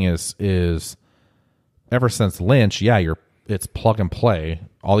the thing is ever since Lynch, it's plug and play.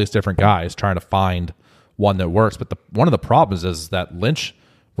 All these different guys trying to find one that works. But one of the problems is that Lynch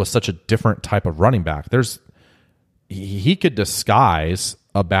was such a different type of running back. He could disguise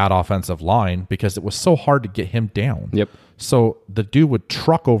a bad offensive line because it was so hard to get him down. Yep. So the dude would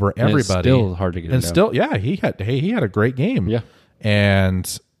truck over everybody. And it's still hard to get him down. He had a great game. Yeah.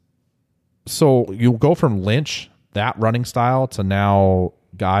 And so you go from Lynch, that running style, to now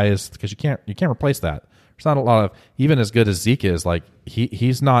guys, because you can't replace that. There's not a lot of, even as good as Zeke is, like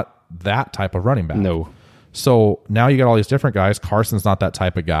he's not that type of running back. No. So now you got all these different guys. Carson's not that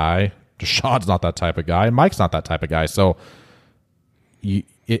type of guy. Deshaun's not that type of guy. And Mike's not that type of guy. So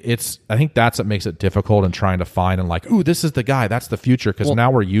it's I think that's what makes it difficult in trying to find and like, ooh, this is the guy. That's the future. Because now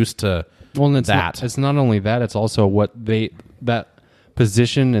we're used to and it's that. It's not only that. It's also what that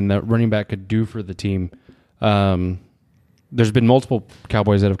position and that running back could do for the team. There's been multiple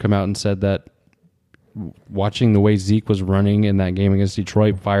Cowboys that have come out and said that watching the way Zeke was running in that game against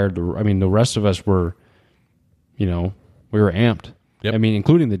Detroit the rest of us were, we were amped. Yep. I mean,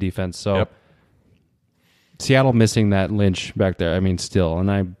 including the defense. So Yep. Seattle missing that Lynch back there. I mean, still, and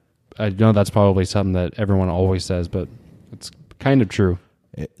I know that's probably something that everyone always says, but it's kind of true.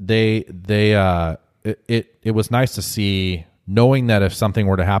 It was nice to see, knowing that if something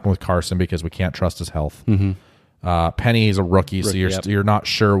were to happen with Carson, because we can't trust his health. Penny's a rookie, so you're not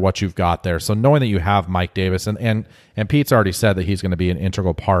sure what you've got there. So knowing that you have Mike Davis and Pete's already said that he's going to be an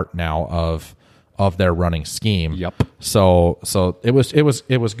integral part now of their running scheme. Yep. So it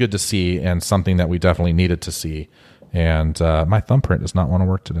was good to see, and something that we definitely needed to see. And my thumbprint does not want to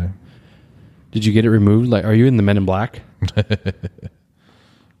work today. Did you get it removed? Like, are you in the Men in Black? The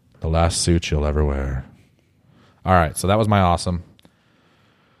last suit you'll ever wear. All right, so that was my awesome.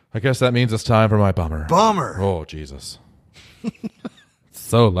 I guess that means it's time for my bummer. Bummer. Oh, Jesus.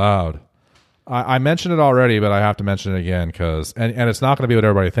 So loud. I mentioned it already, but I have to mention it again because, and it's not going to be what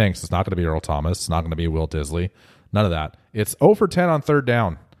everybody thinks. It's not going to be Earl Thomas. It's not going to be Will Disley. None of that. It's 0 for 10 on third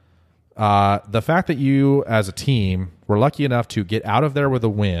down. The fact that you, as a team, were lucky enough to get out of there with a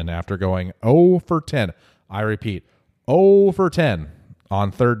win after going 0 for 10. I repeat, 0 for 10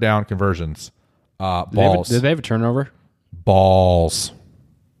 on third down conversions. Balls. Did they have a turnover? Balls.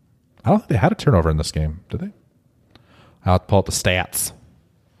 I don't think they had a turnover in this game, did they? I'll pull up the stats.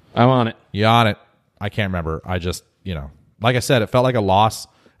 I'm on it. You on it? I can't remember. I just, like I said, it felt like a loss,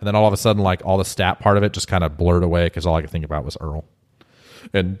 and then all of a sudden, like all the stat part of it just kind of blurred away because all I could think about was Earl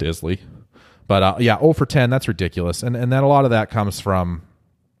and Disley. But 0 for 10, that's ridiculous. And then a lot of that comes from,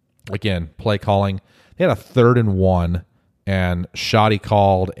 again, play calling. They had a 3rd and 1, and Shoddy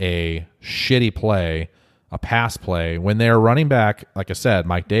called a shitty play, a pass play, when they were running back. Like I said,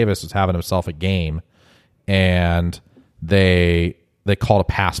 Mike Davis was having himself a game, and they called a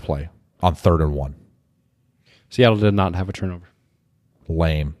pass play on 3rd and 1. Seattle did not have a turnover.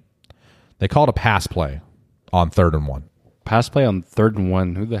 Lame. They called a pass play on 3rd and 1. Pass play on 3rd and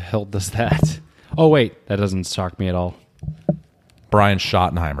 1. Who the hell does that? Oh, wait. That doesn't shock me at all. Brian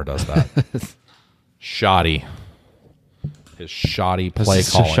Schottenheimer does that. Shoddy. His shoddy play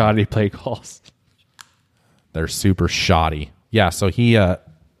calling. Shoddy play calls. They're super shoddy. Yeah, so he... He's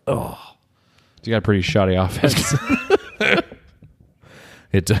got a pretty shoddy offense.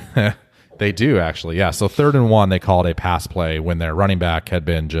 They do, actually. Yeah, so 3rd and 1, they called a pass play when their running back had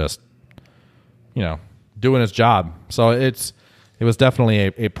been just, doing his job. So it was definitely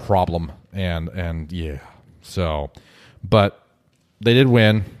a problem, and yeah. So, but they did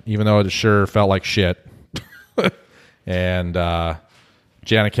win, even though it sure felt like shit. And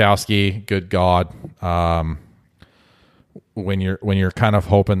Janikowski, good God, when you're kind of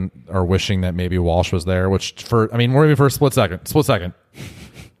hoping or wishing that maybe Walsh was there, we're maybe for a split second.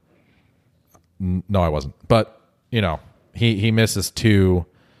 No, I wasn't. But, he misses 2.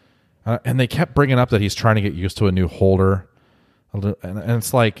 And they kept bringing up that he's trying to get used to a new holder. And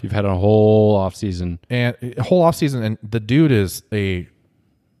it's like... You've had a whole offseason. And the dude is we're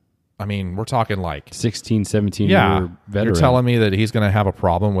talking like... 16, 17-year veteran. You're telling me that he's going to have a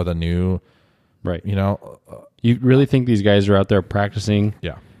problem with a new... Right. You really think these guys are out there practicing?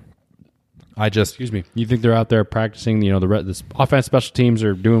 Yeah. Excuse me. You think they're out there practicing? The offense, special teams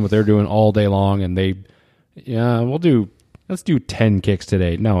are doing what they're doing all day long, and let's do 10 kicks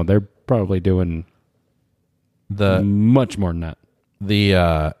today. No, they're probably doing much more than that.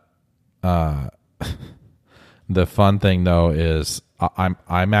 The fun thing though is I'm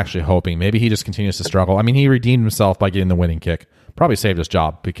actually hoping maybe he just continues to struggle. I mean, he redeemed himself by getting the winning kick. Probably saved his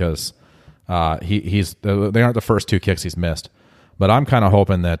job because they aren't the first 2 kicks he's missed. But I'm kind of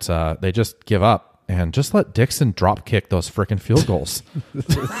hoping that they just give up and just let Dixon drop kick those freaking field goals.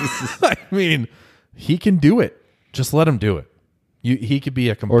 I mean, he can do it. Just let him do it. He could be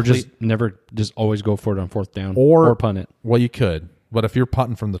a complete... Or just always go for it on 4th down. Or punt it. Well, you could. But if you're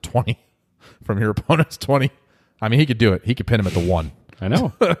punting from the 20, from your opponent's 20, he could do it. He could pin him at the 1. I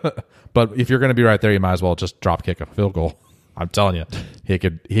know. But if you're going to be right there, you might as well just drop kick a field goal. I'm telling you, it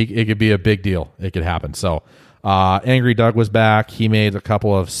could be a big deal. It could happen. So, Angry Doug was back. He made a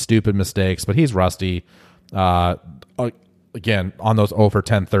couple of stupid mistakes, but he's rusty. again, on those 0 for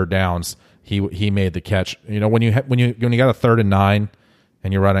 10 third downs, he made the catch. When you got a 3rd and 9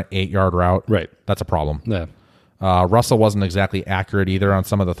 and you run an 8-yard route, Right. that's a problem. Yeah. Russell wasn't exactly accurate either on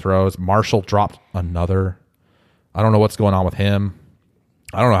some of the throws. Marshall dropped another. I don't know what's going on with him.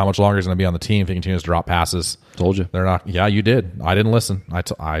 I don't know how much longer he's going to be on the team if he continues to drop passes. Told you. They're not. Yeah, you did. I didn't listen. I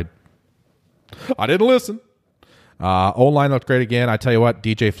didn't listen. O-line looked great again. I tell you what,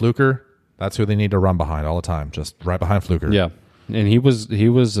 DJ Fluker, that's who they need to run behind all the time. Just right behind Fluker. Yeah. And he was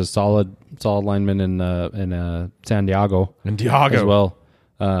a solid lineman in San Diego. In Diago. As well.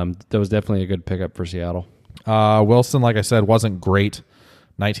 That was definitely a good pickup for Seattle. Wilson, like I said, wasn't great.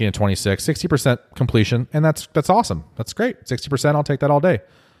 19 and 26, 60% completion, and that's awesome. That's great. 60%, I'll take that all day.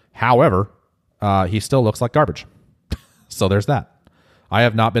 However, he still looks like garbage. So there's that. I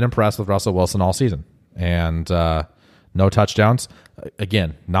have not been impressed with Russell Wilson all season. And no touchdowns.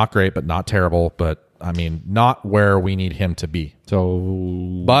 Again, not great, but not terrible. But, I mean, not where we need him to be.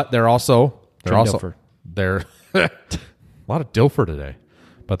 So, But they're a lot of Dilfer today.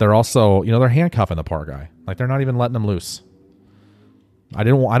 But they're also, they're handcuffing the poor guy. Like, they're not even letting him loose. I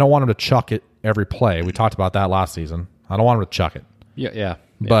don't want him to chuck it every play. We talked about that last season. I don't want him to chuck it. yeah.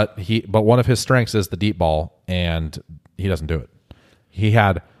 But one of his strengths is the deep ball, and he doesn't do it. He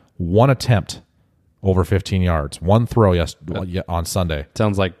had one attempt over 15 yards, one throw on Sunday.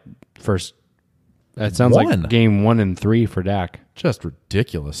 Sounds like like game 1 and 3 for Dak. Just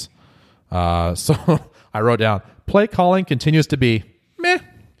ridiculous. So I wrote down, play calling continues to be meh.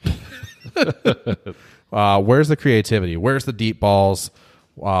 Where's the creativity? Where's the deep balls?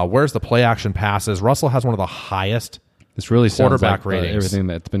 Where's the play action passes? Russell has one of the highest This really sounds quarterback like ratings. everything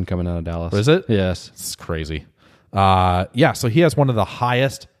that's been coming out of Dallas. Is it? Yes. It's crazy. So he has one of the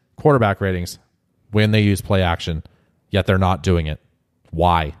highest quarterback ratings when they use play action, yet they're not doing it.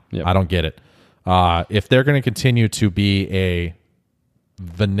 Why? Yep. I don't get it. If they're going to continue to be a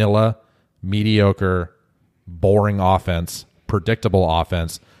vanilla, mediocre, boring offense, predictable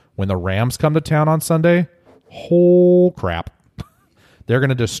offense, when the Rams come to town on Sunday, whole crap. They're going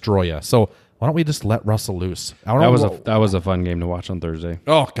to destroy you. So why don't we just let Russell loose? That was a fun game to watch on Thursday.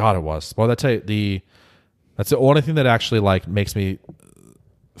 Oh God, it was. Well, that's the only thing that actually makes me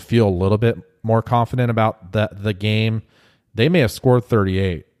feel a little bit more confident about the game. They may have scored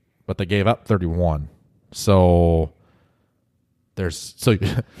 38, but they gave up 31. So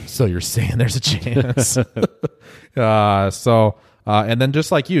so you're saying there's a chance. And then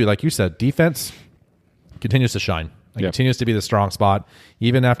just like you said, defense continues to shine. Continues to be the strong spot.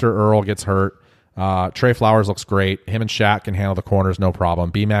 Even after Earl gets hurt, Trey Flowers looks great. Him and Shaq can handle the corners, no problem.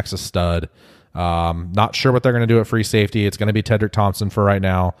 B-Mac's a stud. Not sure what they're going to do at free safety. It's going to be Tedrick Thompson for right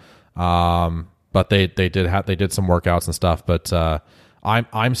now. But they did some workouts and stuff. But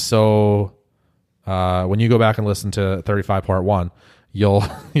I'm so when you go back and listen to 35 Part 1, you'll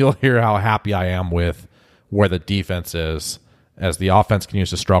hear how happy I am with where the defense is as the offense continues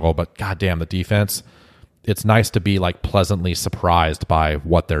to struggle. But goddamn, the defense. It's nice to be pleasantly surprised by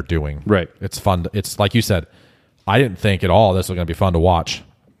what they're doing. Right. It's fun. It's like you said, I didn't think at all this was going to be fun to watch.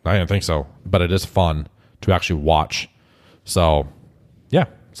 I didn't think so, but it is fun to actually watch. So, yeah,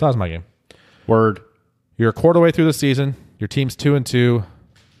 so that was my game. Word. You're a quarter way through the season. Your team's 2-2.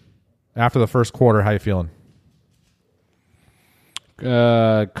 After the first quarter, how you feeling?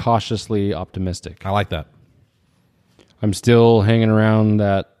 Cautiously optimistic. I like that. I'm still hanging around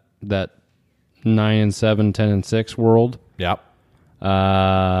that 9-7, 10-6 world. Yep.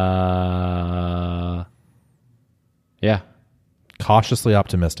 Yeah. Cautiously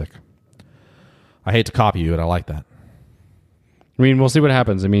optimistic. I hate to copy you, and I like that. I mean, we'll see what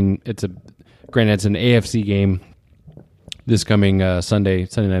happens. I mean, it's an AFC game this coming Sunday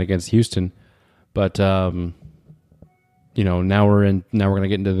night against Houston, but now we're going to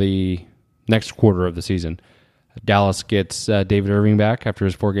get into the next quarter of the season. Dallas gets David Irving back after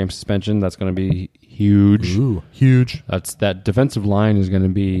his 4-game suspension. That's going to be huge. Ooh, huge. That defensive line is going to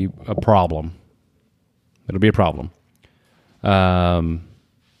be a problem. It'll be a problem. But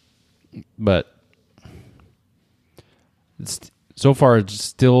so far, it's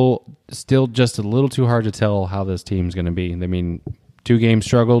still just a little too hard to tell how this team's going to be. I mean, 2 games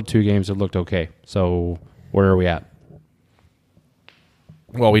struggled, 2 games have looked okay. So where are we at?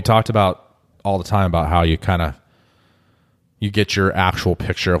 Well, we talked about all the time about how you get your actual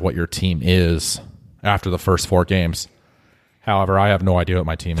picture of what your team is after the first 4 games. However, I have no idea what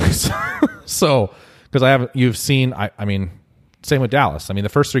my team is. So, because you've seen, I mean, same with Dallas. I mean, the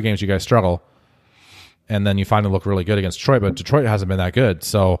first 3 games you guys struggle, and then you finally look really good against Detroit, but Detroit hasn't been that good.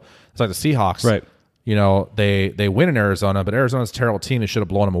 So it's like the Seahawks. Right. They win in Arizona, but Arizona's a terrible team. They should have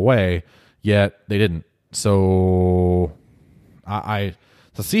blown them away, yet they didn't. So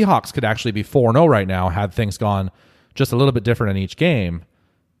The Seahawks could actually be 4-0 right now had things gone just a little bit different in each game.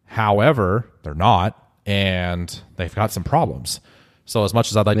 However, they're not, and they've got some problems. So as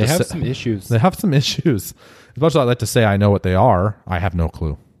much as I'd like They to have say, some issues. they have some issues. As much as I'd like to say I know what they are, I have no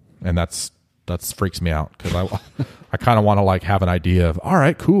clue, and that's freaks me out because I kind of want to like have an idea of, all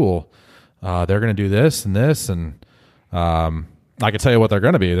right, cool, they're going to do this and this, and I can tell you what they're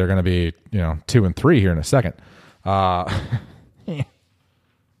going to be. They're going to be 2-3 here in a second.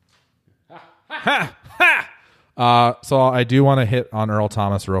 So I do want to hit on Earl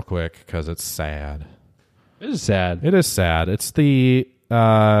Thomas real quick because it's sad. It is sad. It is sad. It's the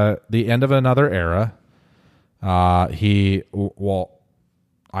end of another era.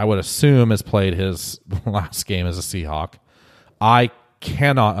 I would assume has played his last game as a Seahawk. I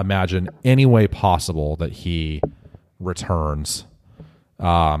cannot imagine any way possible that he returns.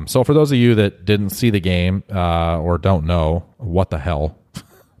 So for those of you that didn't see the game or don't know what the hell,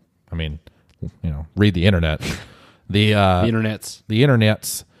 I mean, read the internet. The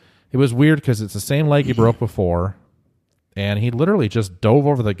internets. It was weird because it's the same leg he broke before, and he literally just dove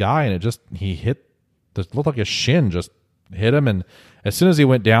over the guy, and he hit. It looked like his shin just hit him, and as soon as he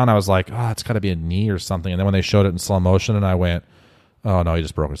went down, I was like, "Oh, it's got to be a knee or something." And then when they showed it in slow motion, and I went, "Oh no, he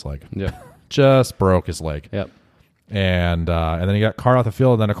just broke his leg." Yeah, just broke his leg. Yep. And then he got carted off the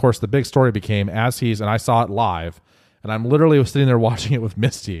field. And then of course the big story became and I saw it live, and I'm literally sitting there watching it with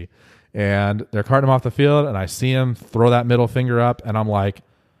Misty, and they're carting him off the field, and I see him throw that middle finger up, and I'm like,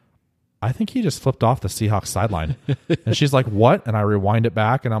 I think he just flipped off the Seahawks sideline. And she's like, what? And I rewind it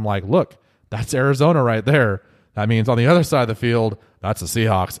back, and I'm like, look, that's Arizona right there. That means on the other side of the field, that's the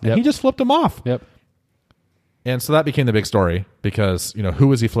Seahawks. And he just flipped him off. Yep. And so that became the big story because, who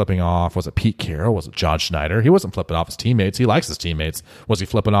was he flipping off? Was it Pete Carroll? Was it John Schneider? He wasn't flipping off his teammates. He likes his teammates. Was he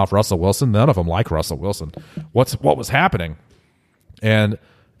flipping off Russell Wilson? None of them like Russell Wilson. What was happening? And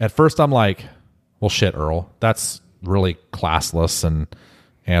at first I'm like, well, shit, Earl, that's really classless.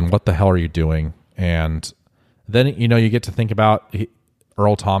 And what the hell are you doing? And then, you get to think about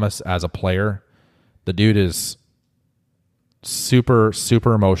Earl Thomas as a player. The dude is super,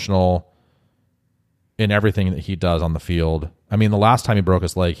 super emotional in everything that he does on the field. I mean, the last time he broke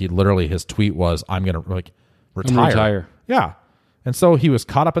his leg, his tweet was, I'm going to retire. Yeah. And so he was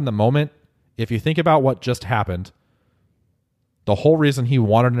caught up in the moment. If you think about what just happened, the whole reason he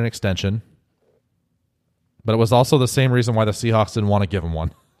wanted an extension, but it was also the same reason why the Seahawks didn't want to give him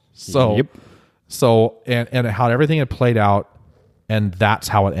one. So, yep. And how everything had played out, and that's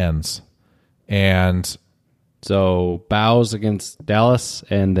how it ends. And so Bows against Dallas,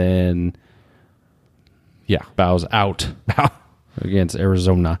 and then Bows out against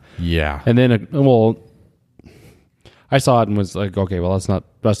Arizona. Yeah. And then I saw it and was like, okay, well that's not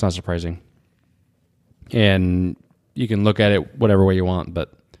surprising. And you can look at it whatever way you want,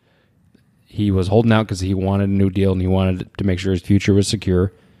 but he was holding out because he wanted a new deal and he wanted to make sure his future was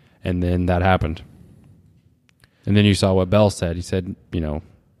secure. And then that happened. And then you saw what Bell said. He said, well,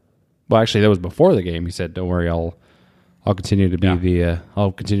 actually that was before the game. He said, "Don't worry, I'll continue to be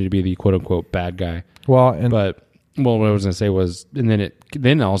I'll continue to be the quote unquote bad guy." Well, what I was going to say was, and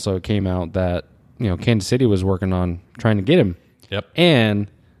then also came out that Kansas City was working on trying to get him. Yep.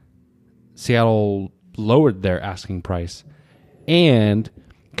 And Seattle lowered their asking price, and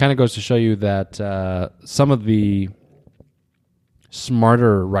kind of goes to show you that some of the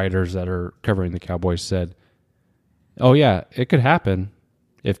smarter writers that are covering the Cowboys said, "Oh yeah, it could happen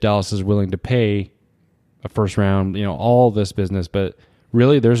if Dallas is willing to pay a first round, all this business, but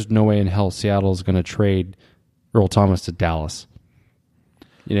really there's no way in hell Seattle's going to trade Earl Thomas to Dallas."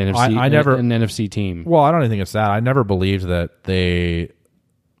 An NFC team. Well, I don't even think it's that. I never believed that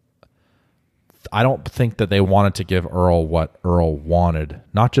I don't think that they wanted to give Earl what Earl wanted,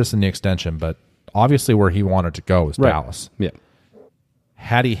 not just in the extension, but obviously where he wanted to go was Dallas. Yeah.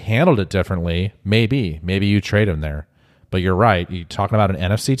 Had he handled it differently, maybe you trade him there. But you're right. You're talking about an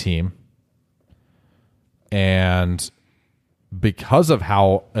NFC team, and because of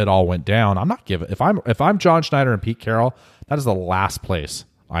how it all went down, I'm not giving. If I'm John Schneider and Pete Carroll, that is the last place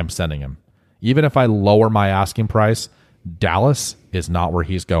I'm sending him. Even if I lower my asking price, Dallas is not where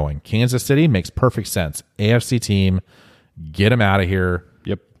he's going. Kansas City makes perfect sense. AFC team, get him out of here.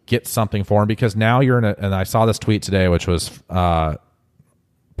 Yep. Get something for him, because now you're in a. And I saw this tweet today, which was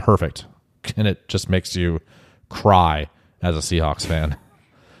perfect, and it just makes you cry as a Seahawks fan,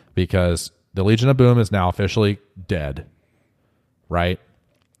 because the Legion of Boom is now officially dead, right?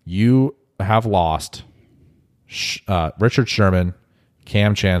 You have lost Richard Sherman,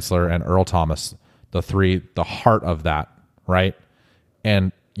 Cam Chancellor, and Earl Thomas, the heart of that, right?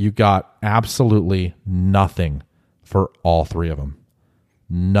 And you got absolutely nothing for all three of them.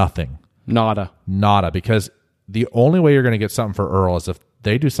 Nothing. Nada. Because the only way you're going to get something for Earl is if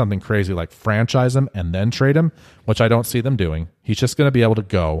they do something crazy like franchise him and then trade him, which I don't see them doing. He's just going to be able to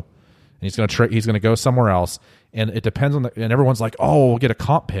go, and he's going to go somewhere else. And it depends on and everyone's like, oh, we'll get a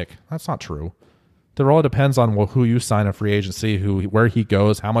comp pick. That's not true. It all depends on who you sign in free agency, where he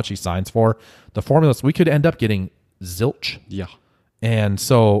goes, how much he signs for. The formulas, we could end up getting zilch. Yeah. And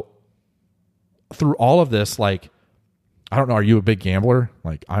so through all of this, like, I don't know, are you a big gambler?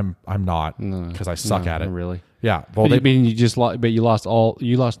 Like, I'm not, because I suck at it. Not really. Yeah. Well, But you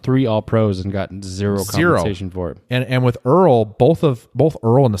lost 3 All Pros and got zero compensation for it. And with Earl, both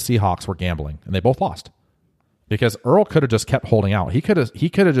Earl and the Seahawks were gambling, and they both lost. Because Earl could have just kept holding out. He could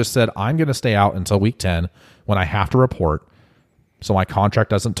have just said, I'm going to stay out until week 10 when I have to report, so my contract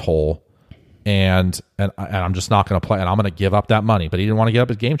doesn't toll, and I'm just not going to play, and I'm going to give up that money. But he didn't want to give up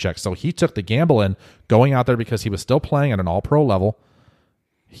his game check, so he took the gamble in going out there because he was still playing at an All-Pro level.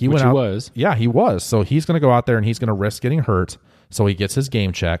 He was. Yeah, he was. So he's going to go out there and he's going to risk getting hurt, so he gets his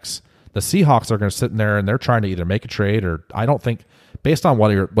game checks. The Seahawks are going to sit in there and they're trying to either make a trade, or I don't think, based on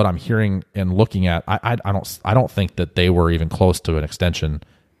what I'm hearing and looking at, I don't think that they were even close to an extension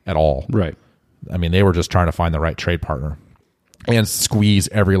at all. Right. I mean, they were just trying to find the right trade partner and squeeze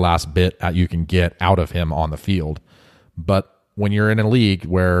every last bit that you can get out of him on the field. But when you're in a league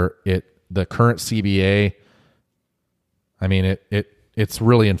where the current CBA, I mean, it's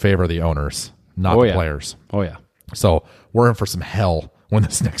really in favor of the owners, not the players. Oh yeah. So we're in for some hell when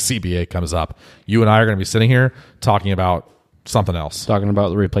this next CBA comes up. You and I are going to be sitting here talking about something else. Talking about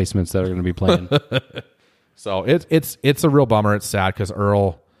the replacements that are going to be playing. So it's a real bummer. It's sad because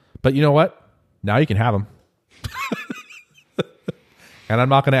Earl, but you know what? Now you can have him. And I'm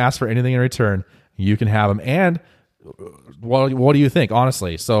not going to ask for anything in return. You can have him. And what do you think,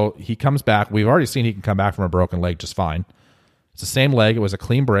 honestly? So he comes back. We've already seen he can come back from a broken leg just fine. It's the same leg. It was a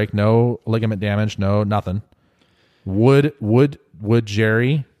clean break, no ligament damage, no nothing. Would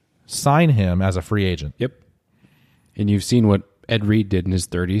Jerry sign him as a free agent? Yep. And you've seen what Ed Reed did in his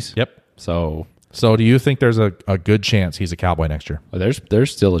 30s. Yep. So do you think there's a good chance he's a Cowboy next year?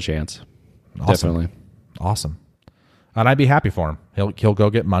 There's still a chance. Awesome. Definitely. Awesome. And I'd be happy for him. He'll go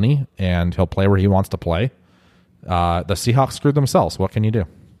get money and he'll play where he wants to play. The Seahawks screwed themselves. What can you do?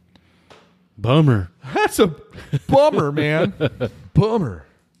 Bummer. That's a bummer, man. Bummer.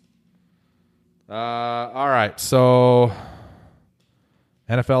 All right. So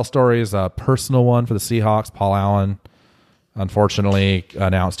NFL story is a personal one for the Seahawks. Paul Allen, unfortunately,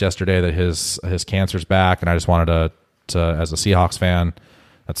 announced yesterday that his cancer's back, and I just wanted to as a Seahawks fan,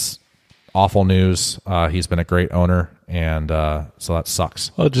 that's awful news. He's been a great owner, and so that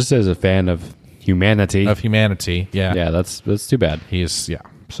sucks. Well, just as a fan of humanity. Yeah. Yeah, that's too bad.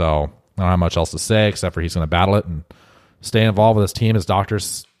 So I don't have much else to say except for he's going to battle it and stay involved with his team. His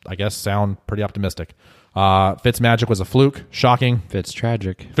doctors, I guess, sound pretty optimistic. Fitzmagic was a fluke. Shocking. Fitz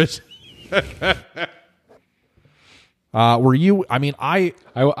tragic. Were you? I mean, I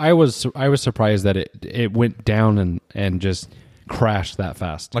was surprised that it went down and just crashed that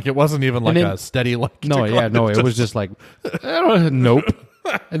fast. Like it wasn't even like a steady like. No, yeah, no, it was just like nope.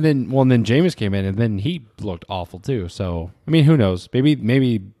 And then Jameis came in, and then he looked awful too. So I mean, who knows?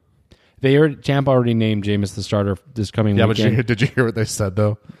 Maybe Tampa already named Jameis the starter this coming weekend. Yeah, but did you hear what they said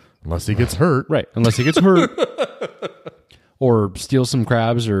though? Unless he gets hurt, right? Unless he gets hurt, or steals some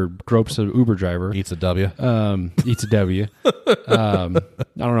crabs, or gropes an Uber driver, eats a W. Eats a W. I don't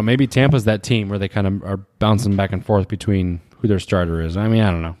know. Maybe Tampa's that team where they kind of are bouncing back and forth between who their starter is. I mean, I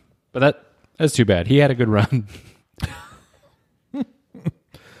don't know, but that's too bad. He had a good run.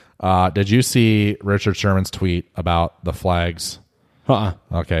 Did you see Richard Sherman's tweet about the flags?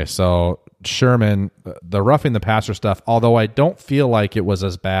 Okay, so Sherman, the roughing the passer stuff, although I don't feel like it was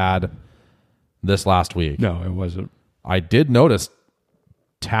as bad this last week. No, it wasn't. I did notice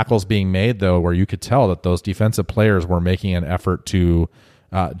tackles being made, though, where you could tell that those defensive players were making an effort to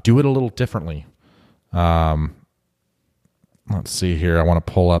do it a little differently. Let's see here. I want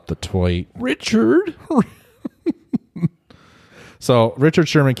to pull up the tweet. Richard. So Richard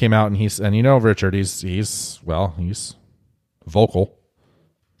Sherman came out and you know Richard, he's vocal,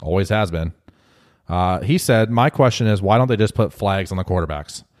 always has been. He said, "My question is, why don't they just put flags on the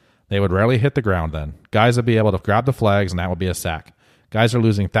quarterbacks? They would rarely hit the ground then. Guys would be able to grab the flags and that would be a sack. Guys are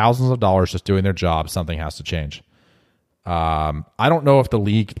losing thousands of dollars just doing their job. Something has to change." I don't know if the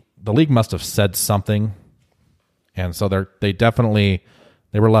league must have said something, and so they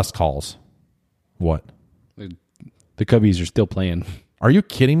were less calls. What? The Cubbies are still playing. Are you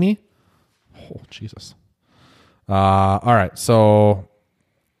kidding me? Oh, Jesus. All right. So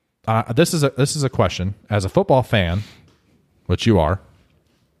this is a question as a football fan, which you are.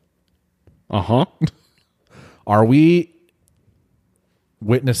 Are we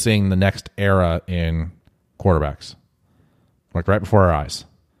witnessing the next era in quarterbacks, like right before our eyes?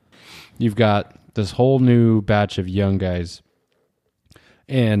 You've got this whole new batch of young guys.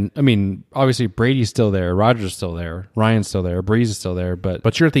 And, I mean, obviously Brady's still there, Rodgers still there, Ryan's still there, Breeze is still there.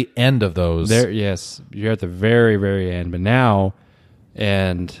 But you're at the end of those. Yes, you're at the very, very end. But now,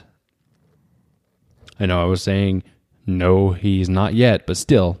 and I know I was saying, no, he's not yet, but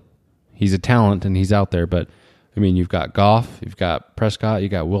still, he's a talent and he's out there. But, I mean, you've got Goff, you've got Prescott,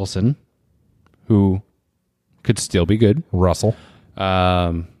 you've got Wilson, who could still be good. Russell.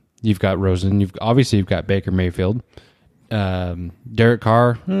 You've got Rosen. You've got Baker Mayfield. Derek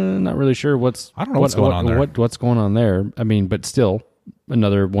Carr, not really sure what's going on there. What's going on there? I mean, but still,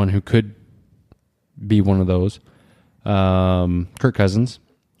 another one who could be one of those. Kirk Cousins,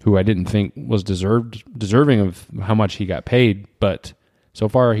 who I didn't think was deserving of how much he got paid, but so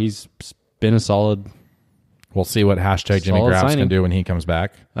far he's been a solid. We'll see what hashtag Jimmy Grabs can do when he comes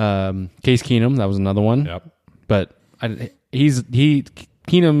back. Case Keenum, that was another one. Yep. But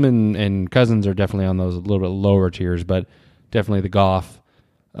Keenum and Cousins are definitely on those a little bit lower tiers, but definitely the Goff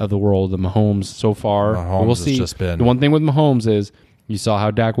of the world, the Mahomes so far. We'll see. The one thing with Mahomes is you saw how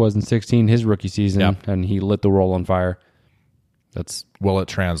Dak was in 2016, his rookie season, and he lit the world on fire. Will it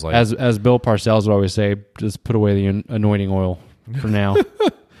translate? As Bill Parcells would always say, just put away the anointing oil for now.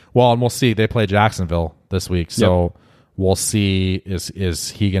 Well, and we'll see. They play Jacksonville this week, so we'll see. Is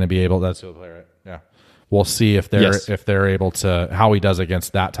he going to be able? That's who they play, right? Yeah. We'll see if they're able to how he does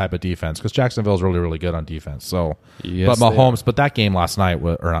against that type of defense, because Jacksonville is really, really good on defense. So, but Mahomes, but that game last night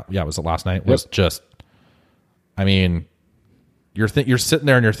was it last night? Was just, I mean, you're sitting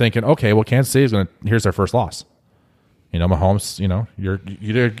there and you're thinking, okay, well, Kansas City here's their first loss. You know, Mahomes, you know, you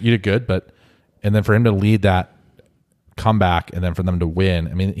did good, and then for him to lead that comeback and then for them to win,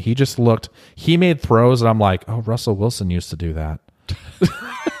 I mean, he made throws and I'm like, oh, Russell Wilson used to do that.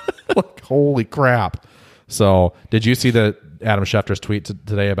 Like, holy crap. So, did you see the Adam Schefter's tweet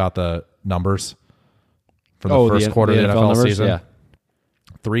today about the numbers for the first quarter of the NFL numbers? season? Yeah.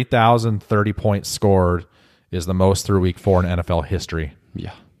 3,030 points scored is the most through week 4 in NFL history.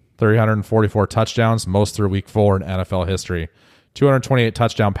 Yeah. 344 touchdowns, most through week 4 in NFL history. 228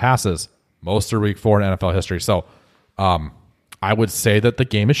 touchdown passes, most through week 4 in NFL history. So, I would say that the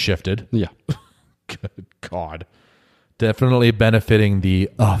game has shifted. Yeah. Good God. Definitely benefiting the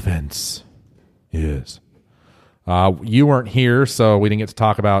offense. Yes. You weren't here, so we didn't get to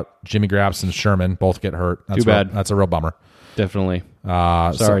talk about Jimmy Grabs and Sherman both get hurt. That's too bad. That's a real bummer. Definitely.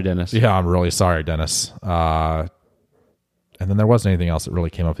 Sorry, Dennis. Yeah, I'm really sorry, Dennis. And then there wasn't anything else that really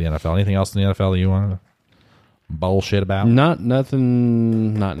came up in the NFL. Anything else in the NFL that you wanted to bullshit about?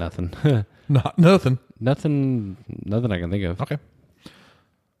 Nothing. Not nothing. Nothing I can think of. Okay.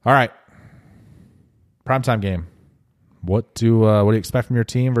 All right. Primetime game. What do you expect from your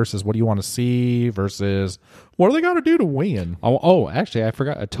team versus what do you want to see versus what do they got to do to win? Oh, actually, I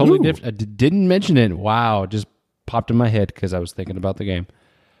forgot. I didn't mention it. Wow, just popped in my head because I was thinking about the game.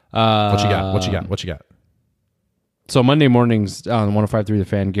 What you got? So Monday mornings on 105.3 The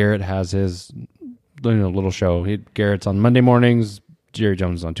Fan, Garrett has his little show. Garrett's on Monday mornings. Jerry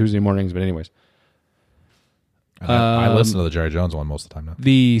Jones is on Tuesday mornings. But anyways, I listen to the Jerry Jones one most of the time now.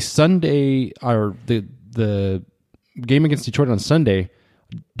 The Sunday or the game against Detroit on Sunday,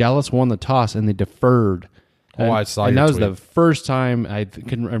 Dallas won the toss and they deferred. I saw and your that was tweet. the first time I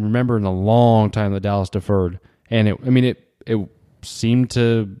can remember in a long time that Dallas deferred. And it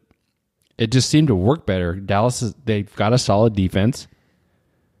just seemed to work better. They've got a solid defense.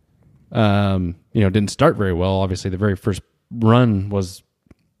 Didn't start very well. Obviously, the very first run was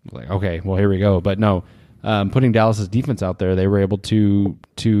like, okay, well, here we go. But no, putting Dallas's defense out there, they were able to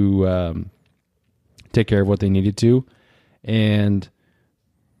take care of what they needed to. And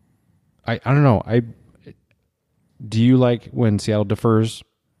I don't know. Do you like when Seattle defers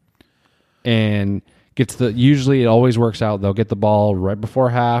and gets usually it always works out. They'll get the ball right before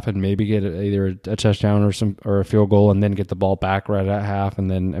half and maybe get either a touchdown or a field goal and then get the ball back right at half. And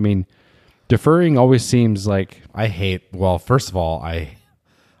then, deferring always seems like first of all,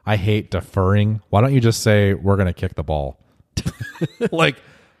 I hate deferring. Why don't you just say we're going to kick the ball? we're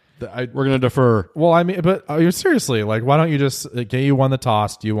going to defer. Well, but seriously, like, why don't you just, okay, you won the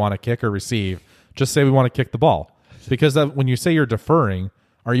toss. Do you want to kick or receive? Just say we want to kick the ball. Because when you say you're deferring,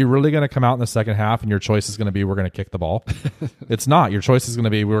 are you really going to come out in the second half and your choice is going to be we're going to kick the ball? It's not. Your choice is going to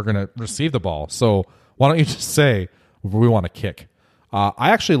be we're going to receive the ball. So why don't you just say we want to kick?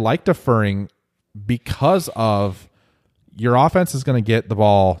 I actually like deferring because of your offense is going to get the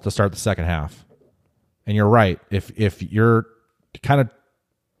ball to start the second half. And you're right. If you're kind of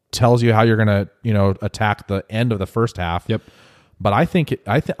tells you how you're going to, attack the end of the first half. Yep. But I think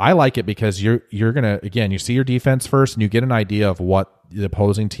I like it because you're going to, again, you see your defense first and you get an idea of what the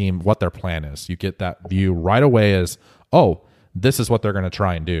opposing team, what their plan is. You get that view right away as, oh, this is what they're going to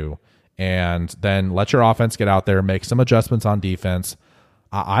try and do. And then let your offense get out there, make some adjustments on defense.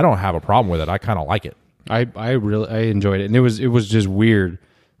 I don't have a problem with it. I kind of like it. I enjoyed it, and it was just weird.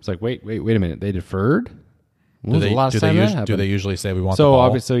 It's like, wait a minute, they deferred. When was the last time that happened? Do they usually say we want so the ball?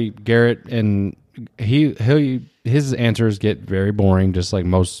 Obviously Garrett and his answers get very boring, just like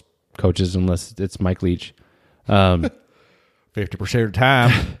most coaches, unless it's Mike Leach. 50% of the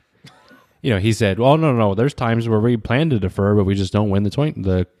time. He said, well, no, there's times where we plan to defer, but we just don't win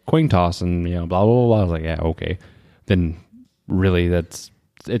the coin toss, and blah blah blah. I was like, yeah, okay. Then really,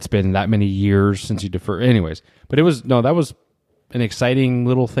 it's been that many years since you defer. Anyways, but that was an exciting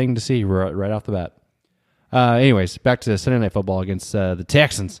little thing to see right off the bat. Anyways, back to Sunday Night Football against the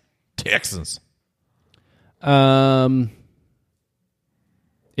Texans.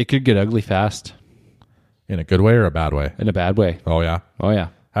 It could get ugly fast. In a good way or a bad way? In a bad way. Oh, yeah? Oh, yeah.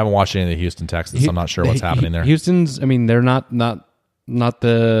 I haven't watched any of the Houston Texans, so I'm not sure what's happening there. Houston's, they're not the...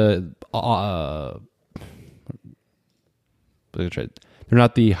 they're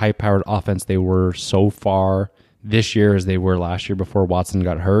not the high-powered offense they were so far this year as they were last year before Watson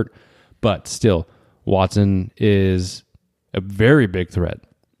got hurt. But still, Watson is a very big threat.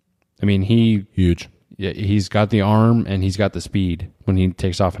 Huge. Yeah, he's got the arm and he's got the speed when he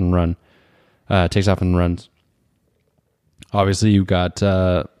takes off and runs. Obviously, you've got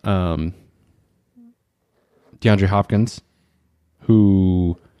DeAndre Hopkins,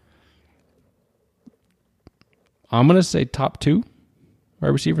 who I'm going to say top 2 wide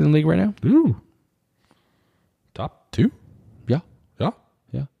receiver in the league right now. Ooh. Top 2? Yeah. Yeah.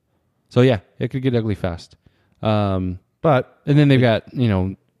 Yeah. So, yeah, it could get ugly fast. And then they've got,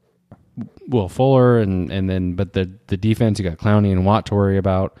 Will Fuller, but the defense, you got Clowney and Watt to worry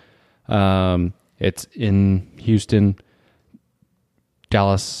about. It's in Houston.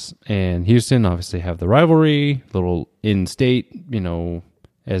 Dallas and Houston obviously have the rivalry, little in-state,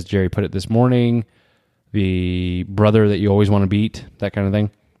 as Jerry put it this morning, the brother that you always want to beat, that kind of thing.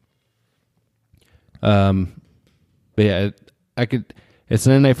 But yeah, it's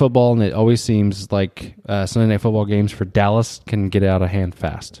Sunday Night Football, and it always seems like Sunday Night Football games for Dallas can get out of hand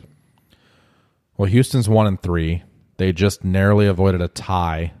fast. Well, Houston's 1-3. They just narrowly avoided a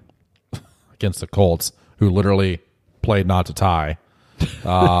tie against the Colts, who literally played not to tie.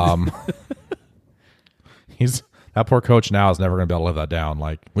 That poor coach now is never going to be able to live that down.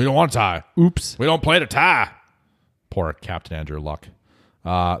 Like, we don't want to tie. Oops. We don't play to tie. Poor Captain Andrew Luck.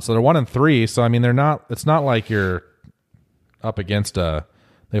 So they're 1-3. So, they're not, it's not like you're up against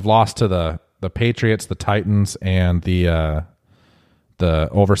they've lost to the Patriots, the Titans, and the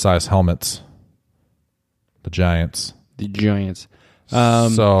oversized helmets. The Giants.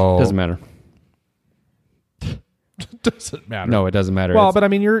 So doesn't matter. Doesn't matter. No, it doesn't matter. Well, but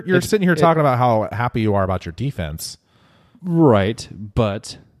you're sitting here talking about how happy you are about your defense. Right,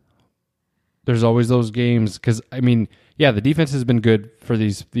 but there's always those games because, the defense has been good for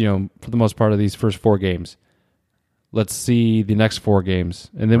these, for the most part of these first 4 games. Let's see the next 4 games,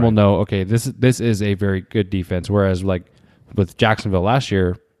 and then we'll know, okay, this is a very good defense. Whereas, like, with Jacksonville last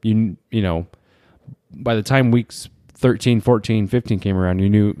year, by the time weeks 13, 14, 15 came around, you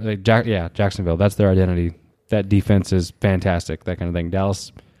knew, like, Jacksonville, that's their identity. That defense is fantastic, that kind of thing.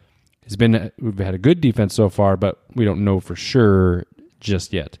 Dallas we've had a good defense so far, but we don't know for sure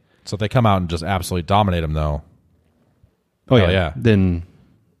just yet. So if they come out and just absolutely dominate them, though. Oh, yeah. Then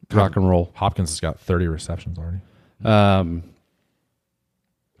rock and roll. Hopkins has got 30 receptions already. But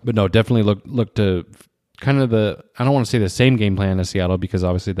no, definitely look to kind of I don't want to say the same game plan as Seattle because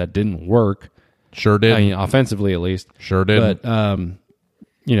obviously that didn't work. Sure did. Offensively at least. Sure did. But,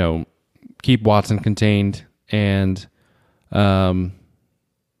 keep Watson contained and,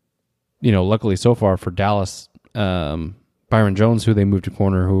 luckily so far for Dallas, Byron Jones, who they moved to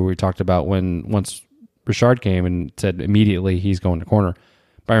corner, who we talked about once Richard came and said immediately he's going to corner.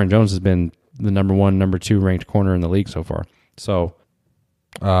 Byron Jones has been the number 1, number 2 ranked corner in the league so far. So,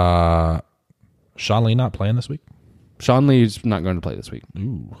 Sean Lee not playing this week? Sean Lee's not going to play this week.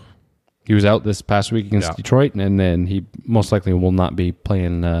 Ooh. He was out this past week against Detroit, and then he most likely will not be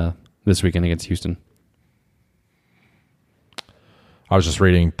playing this weekend against Houston. I was just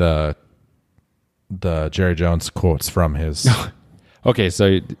reading the Jerry Jones quotes from his. Okay,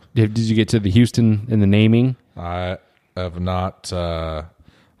 so did you get to the Houston in the naming? I have not. I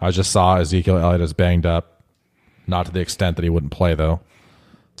just saw Ezekiel Elliott is banged up. Not to the extent that he wouldn't play, though.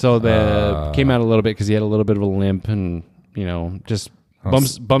 So the came out a little bit because he had a little bit of a limp and, just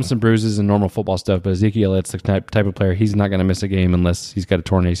bumps and bruises and normal football stuff. But Ezekiel, it's the type of player, he's not going to miss a game unless he's got a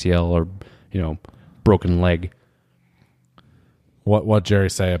torn ACL or, broken leg. What Jerry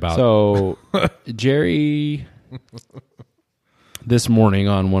say about So Jerry this morning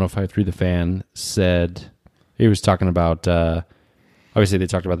on 105.3 The Fan said he was talking about obviously they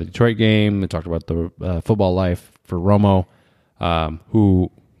talked about the Detroit game, they talked about the football life for Romo, who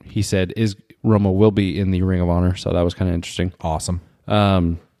he said Romo will be in the Ring of Honor, so that was kind of interesting. Awesome.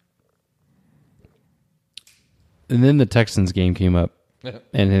 And then the Texans game came up, and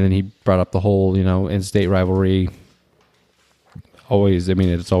then he brought up the whole in-state rivalry.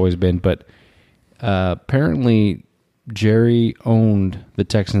 It's always been, but apparently Jerry owned the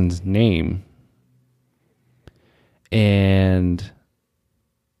Texans name, and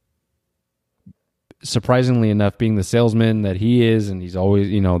surprisingly enough, being the salesman that he is, and he's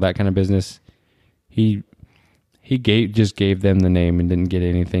always that kind of business, he just gave them the name and didn't get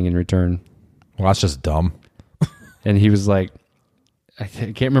anything in return. Well, that's just dumb. And he was like, I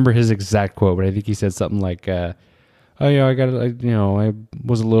can't remember his exact quote, but I think he said something like, "Oh yeah, I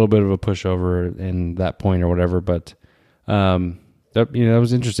was a little bit of a pushover in that point or whatever." But that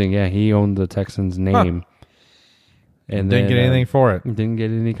was interesting. Yeah, he owned the Texans name, and didn't get anything for it. Didn't get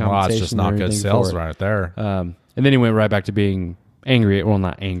any compensation. Well, that's just not good sales right there. And then he went right back to being angry. Well,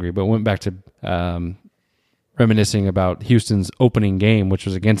 not angry, but went back to reminiscing about Houston's opening game, which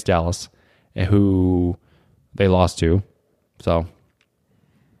was against Dallas, who they lost to. So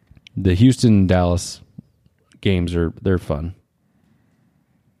the Houston-Dallas games they're fun.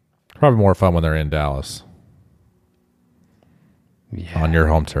 Probably more fun when they're in Dallas. Yeah. On your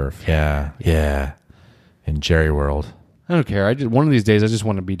home turf. Yeah. In Jerry World. I don't care. One of these days, I just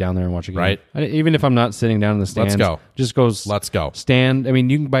want to be down there and watch a game. Right. Even if I'm not sitting down in the stands. Let's go. Just goes. Let's go. Stand. I mean,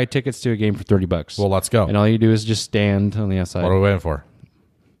 you can buy tickets to a game for $30. Well, let's go. And all you do is just stand on the outside. What are we waiting for?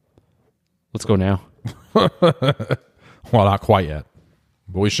 Let's go now. Well, not quite yet.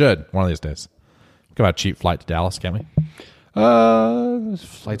 But we should one of these days. Go about a cheap flight to Dallas, can't we?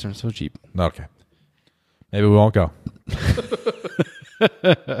 Flights aren't so cheap. Okay. Maybe we won't go.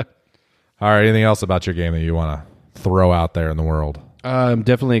 All right. Anything else about your game that you want to throw out there in the world? I'm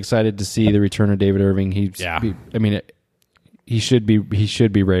definitely excited to see the return of David Irving. He should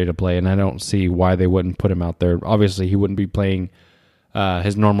be ready to play, and I don't see why they wouldn't put him out there. Obviously, he wouldn't be playing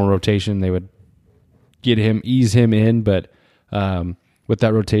his normal rotation. They would ease him in, but with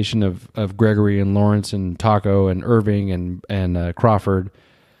that rotation of Gregory and Lawrence and Taco and Irving and Crawford,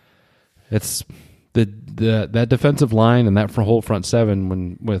 it's that defensive line and that whole front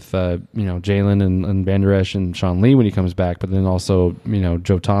seven with Jalen and Van Der Esch and Sean Lee when he comes back, but then also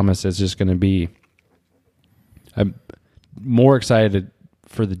Joe Thomas is just going to be. I'm more excited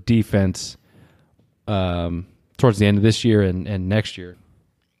for the defense towards the end of this year and next year.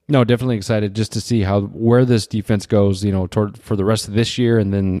 No, definitely excited just to see where this defense goes, for the rest of this year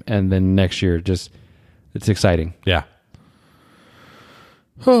and then next year. Just it's exciting. Yeah.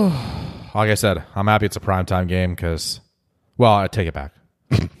 Like I said, I'm happy it's a primetime game because, well, I take it back.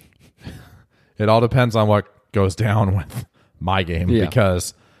 It all depends on what goes down with my game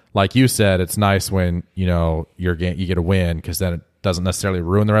because, like you said, it's nice when your game you get a win because then it doesn't necessarily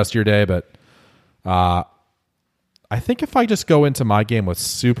ruin the rest of your day. But I think if I just go into my game with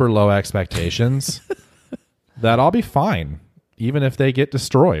super low expectations, that I'll be fine, even if they get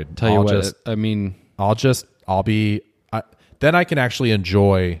destroyed. Then I can actually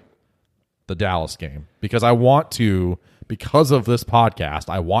enjoy the Dallas game because because of this podcast,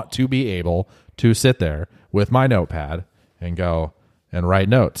 I want to be able to sit there with my notepad and go and write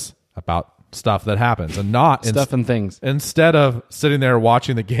notes about stuff that happens and not stuff and things instead of sitting there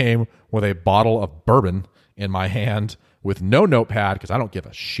watching the game with a bottle of bourbon in my hand with no notepad because I don't give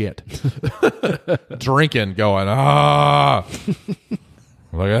a shit. Drinking, going,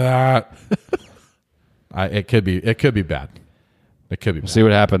 look at that. It could be bad. It could be bad. We'll see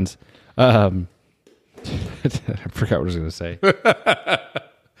what happens. I forgot what I was going to say.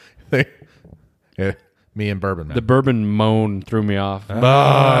 Me and bourbon, man. The bourbon moan threw me off.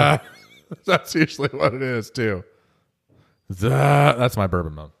 That's usually what it is, too. That's my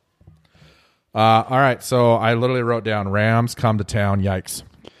bourbon moan. All right, so I literally wrote down Rams come to town. Yikes.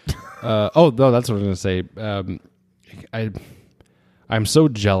 That's what I was going to say. I'm so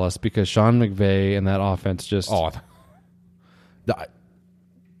jealous because Sean McVay and that offense just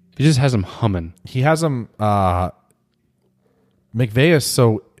he just has them humming. He has them. McVay is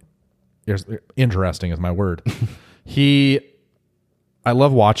so interesting is my word. I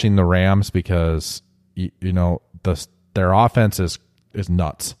love watching the Rams because their offense is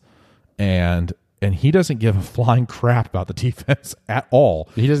nuts, and he doesn't give a flying crap about the defense at all.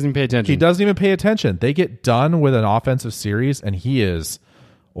 He doesn't even pay attention. He doesn't even pay attention. They get done with an offensive series, and he is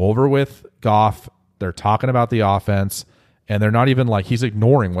over with Goff. They're talking about the offense, and they're not even like he's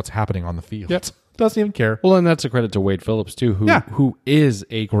ignoring what's happening on the field. Yep. Doesn't even care. Well, and that's a credit to Wade Phillips too, who is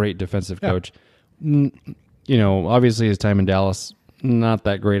a great defensive coach. Obviously his time in Dallas, not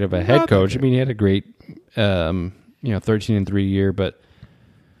that great of a head coach. I mean, he had a great 13-3 year, but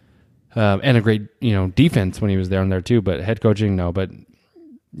and a great defense when he was down there too. But head coaching, no. But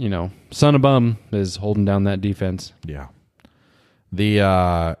son of bum is holding down that defense. Yeah.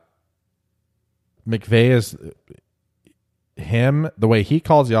 The McVay is him, the way he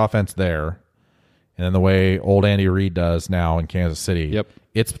calls the offense there, and then the way old Andy Reid does now in Kansas City. Yep.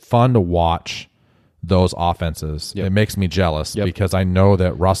 It's fun to watch those offenses. Yep. It makes me jealous Yep. because I know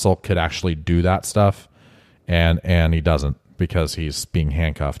that Russell could actually do that stuff, and he doesn't because he's being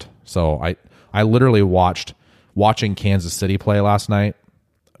handcuffed. So I literally watching Kansas City play last night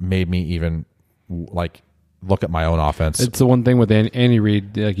made me even like look at my own offense. It's the one thing with Andy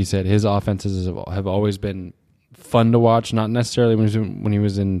Reid, like you said, his offenses have always been fun to watch. Not necessarily when he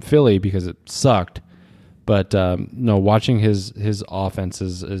was in Philly because it sucked, but no, watching his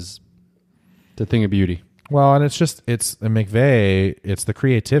offenses is the thing of beauty. Well, and it's McVay. It's the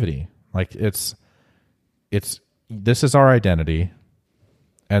creativity. Like it's this is our identity,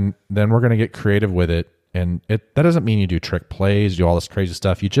 and then we're going to get creative with it. And that doesn't mean you do trick plays, do all this crazy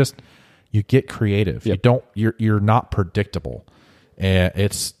stuff. You get creative. Yep. You're not predictable. And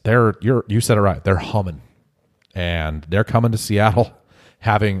you said it right. They're humming, and they're coming to Seattle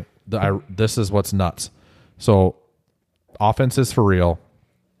having this is what's nuts. So offense is for real.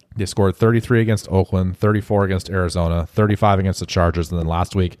 They scored 33 against Oakland, 34 against Arizona, 35 against the Chargers, and then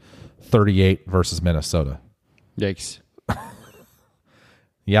last week 38 versus Minnesota. Yikes.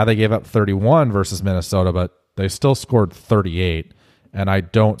 Yeah, they gave up 31 versus Minnesota, but they still scored 38. And I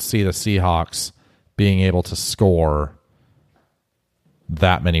don't see the Seahawks being able to score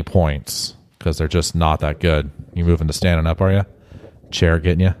that many points because they're just not that good. You moving to standing up, are you? Chair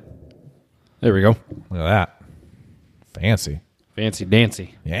getting you? There we go. Look at that. Fancy. Fancy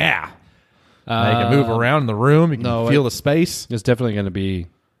dancy. Yeah. Now you can move around in the room. You can feel the space. It's definitely going to be.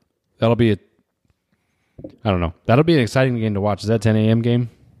 That'll be I don't know. That'll be an exciting game to watch. Is that 10 a.m. game?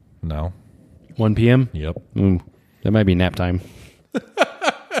 No. 1 p.m. Yep. That might be nap time.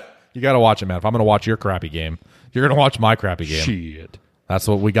 You got to watch it, man. If I'm going to watch your crappy game, you're going to watch my crappy game. Shit. That's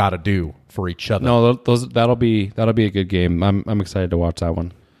what we got to do for each other. No, that'll be a good game. I'm excited to watch that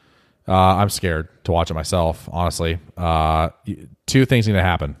one. I'm scared to watch it myself, honestly. Two things need to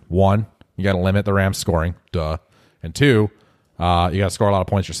happen. One, you got to limit the Rams scoring. Duh. And two, you got to score a lot of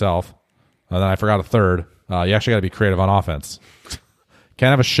points yourself. And then I forgot a third. You actually got to be creative on offense.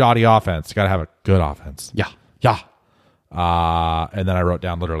 Can't have a shoddy offense. You got to have a good offense. Yeah. Yeah. And then I wrote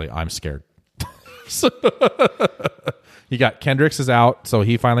down literally, I'm scared. You got Kendricks is out, so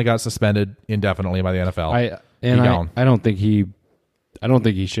he finally got suspended indefinitely by the NFL. I don't think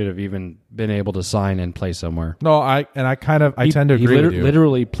he should have even been able to sign and play somewhere. No, I tend to agree with you.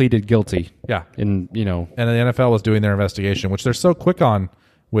 Literally pleaded guilty. Yeah. And the NFL was doing their investigation, which they're so quick on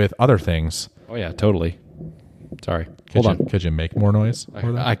with other things. Oh yeah, totally. Sorry. Hold on. Could you make more noise?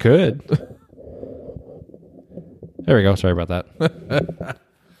 I could. There we go. Sorry about that.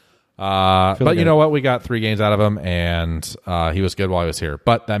 But you know what? We got 3 games out of him, and he was good while he was here.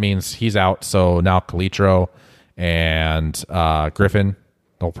 But that means he's out. So now Calitro and Griffin,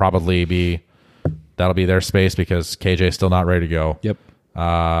 that'll be their space because KJ's still not ready to go. Yep.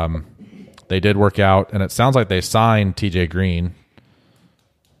 They did work out, and it sounds like they signed TJ Green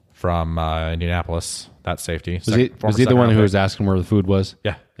from Indianapolis. That safety. Was he the one who was asking where the food was?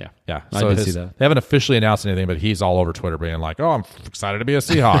 Yeah. Yeah. So I did see that. They haven't officially announced anything, but he's all over Twitter being like, "Oh, I'm excited to be a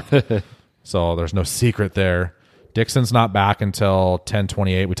Seahawk." So there's no secret there. Dixon's not back until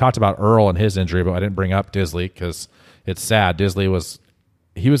 10/28. We talked about Earl and his injury, but I didn't bring up Disley because it's sad. Disley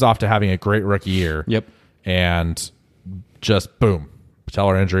was off to having a great rookie year. Yep. And just boom,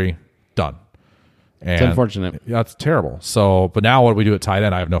 patellar injury, done. And It's unfortunate. Yeah, it's terrible. So, but now what do we do at tight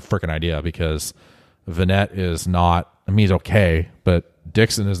end? I have no freaking idea because Vanette is not. I mean, he's okay, but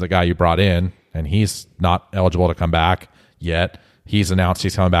Dixon is the guy you brought in, and he's not eligible to come back yet. He's announced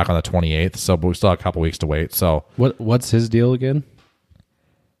he's coming back on the 28th, so we still have a couple weeks to wait. So, what's his deal again?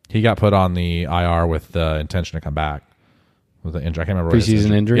 He got put on the IR with the intention to come back with the injury. I can't remember what his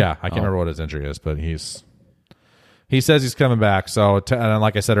preseason injury. Yeah, I can't remember what his injury is, but he says he's coming back. So, and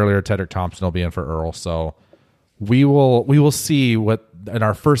like I said earlier, Tedrick Thompson will be in for Earl. So, we will see what in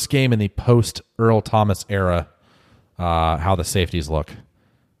our first game in the post Earl Thomas era how the safeties look.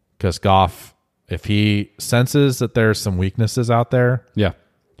 Because Goff, if he senses that there's some weaknesses out there, Yeah.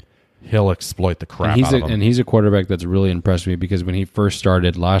 he'll exploit the crap And out of them. he's a quarterback that's really impressed me because when he first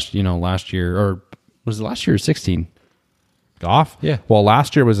started last year, or was it last year or 16? Goff? Yeah. Well,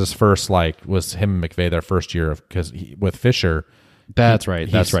 last year was his first, was him and McVay their first year because with Fisher. That's right.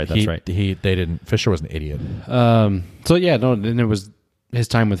 Fisher was an idiot. So yeah, no, then it was his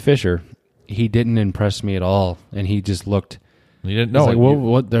time with Fisher. He didn't impress me at all, and he just looked. You didn't It's know. like, well,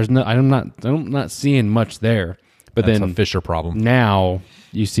 what? There's no. I'm not seeing much there. But That's then a Fisher problem. now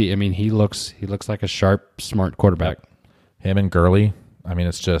you see. I mean, he looks like a sharp, smart quarterback. Him and Gurley. I mean,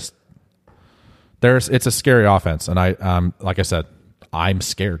 it's just it's a scary offense, and like I said, I'm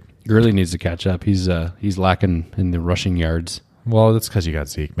scared. Gurley needs to catch up. He's lacking in the rushing yards. Well, that's because you got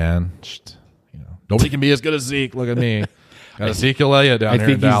Zeke, man. Just, nobody can be as good as Zeke. Look at me. Got Ezekiel Elliott down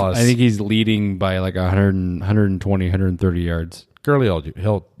here in Dallas. I think he's leading by like 120, 130 yards. Gurley,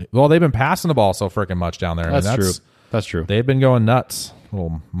 well, they've been passing the ball so freaking much down there. That's true. That's true. They've been going nuts.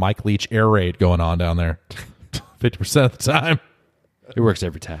 Little Mike Leach air raid going on down there. 50% of the time. It works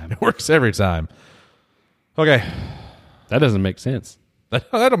every time. It works every time. Okay. That doesn't make sense.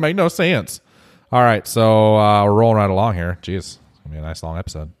 That'll make no sense. All right, so we're rolling right along here. Jeez, it's going to be a nice long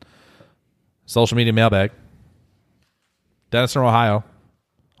episode. Social media mailbag. Dennis from Ohio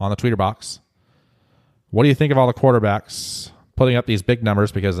on the Tweeter box. What do you think of all the quarterbacks putting up these big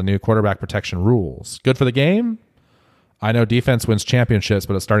numbers because of the new quarterback protection rules? Good for the game? I know defense wins championships,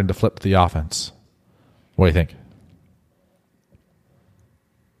 but it's starting to flip to the offense. What do you think?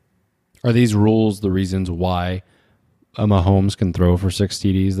 Are these rules the reasons why Mahomes can throw for 6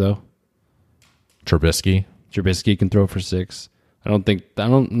 TDs though? Trubisky can throw for 6. I'm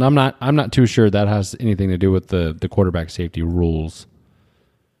not too sure that has anything to do with the quarterback safety rules.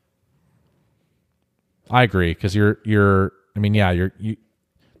 I agree because you're 15-yard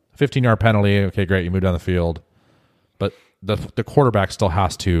penalty. Okay, great, you move down the field, but the quarterback still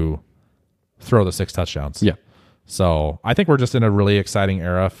has to throw the 6 touchdowns. Yeah. So I think we're just in a really exciting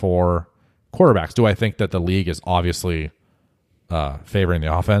era for quarterbacks. Do I think that the league is obviously favoring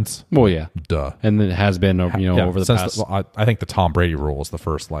the offense? Well, yeah. Duh. And it has been over the past. I think the Tom Brady rule is the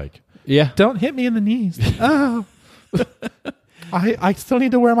first. Yeah. Don't hit me in the knees. Oh. I still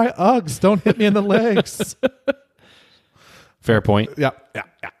need to wear my Uggs. Don't hit me in the legs. Fair point. Yeah.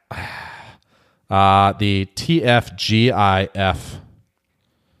 The TFGIF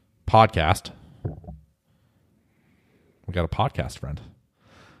podcast. We got a podcast friend.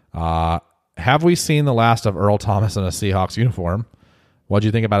 Have we seen the last of Earl Thomas in a Seahawks uniform? What do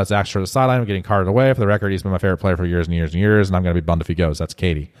you think about his actions for the sideline, getting carted away? For the record, he's been my favorite player for years and years and years, and I'm going to be bummed if he goes. That's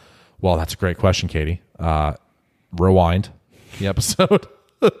Katie. Well, that's a great question, Katie. Rewind the episode.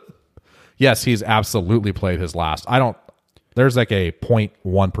 Yes, he's absolutely played his last. There's like a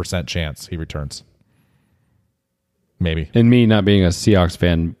 0.1% chance he returns. Maybe. And me not being a Seahawks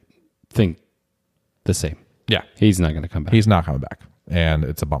fan, think the same. Yeah. He's not going to come back. He's not coming back, and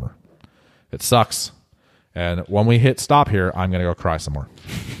it's a bummer. It sucks. And when we hit stop here, I'm going to go cry some more.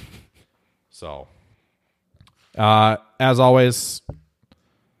 So, as always,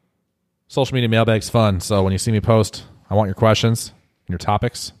 social media mailbag's fun. So when you see me post, I want your questions and your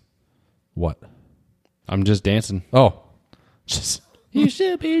topics. What? I'm just dancing. Oh, just You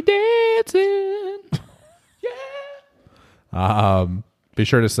should be dancing. be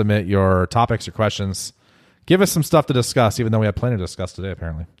sure to submit your topics, your questions. Give us some stuff to discuss, even though we have plenty to discuss today,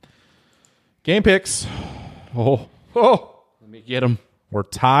 apparently. Game picks. Oh. Let me get him. We're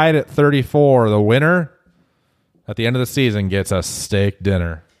tied at 34. The winner at the end of the season gets a steak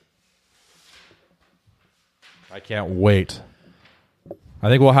dinner. I can't wait. I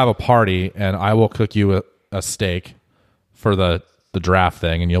think we'll have a party, and I will cook you a steak for the draft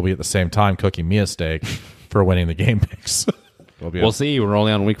thing, and you'll be at the same time cooking me a steak for winning the game picks. We'll see. We're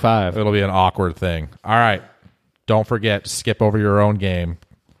only on week 5. It'll be an awkward thing. All right. Don't forget to skip over your own game.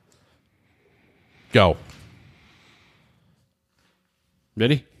 Go.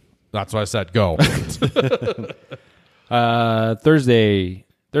 Ready? That's what I said. Go. Thursday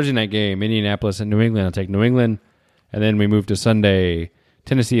night game, Indianapolis and New England. I'll take New England. And then we move to Sunday,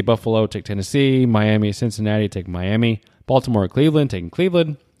 Tennessee at Buffalo, take Tennessee. Miami, Cincinnati, take Miami. Baltimore at Cleveland, taking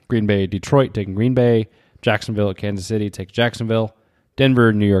Cleveland. Green Bay, Detroit, taking Green Bay. Jacksonville at Kansas City, take Jacksonville.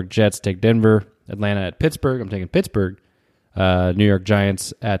 Denver, New York Jets, take Denver. Atlanta at Pittsburgh, I'm taking Pittsburgh. New York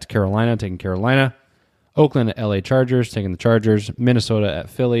Giants at Carolina, taking Carolina. Oakland at LA Chargers, taking the Chargers. Minnesota at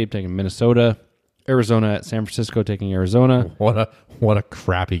Philly, taking Minnesota. Arizona at San Francisco, taking Arizona. What a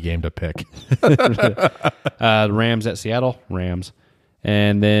crappy game to pick. The Rams at Seattle, Rams.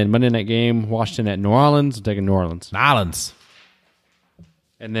 And then Monday night game, Washington at New Orleans. I'm taking New Orleans. Nolans.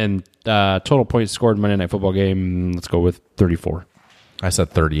 And then total points scored Monday night football game. Let's go with 34. I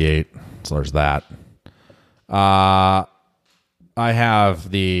said 38, so there's that. I have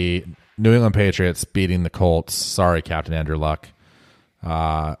the New England Patriots beating the Colts. Sorry, Captain Andrew Luck.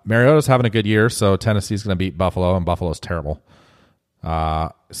 Mariota's having a good year, so Tennessee's going to beat Buffalo, and Buffalo's terrible.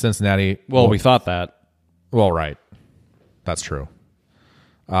 Cincinnati. Well, we thought that. Well, right. That's true.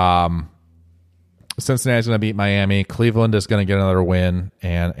 Cincinnati's going to beat Miami. Cleveland is going to get another win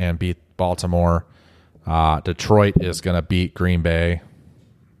and beat Baltimore. Detroit is going to beat Green Bay.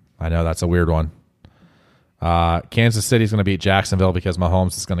 I know that's a weird one. Kansas City's going to beat Jacksonville because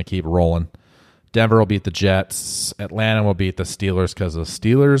Mahomes is going to keep rolling. Denver will beat the Jets. Atlanta will beat the Steelers because the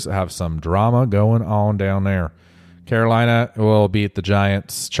Steelers have some drama going on down there. Carolina will beat the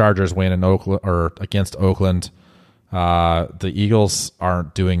Giants. Chargers win in Oakland or against Oakland. The Eagles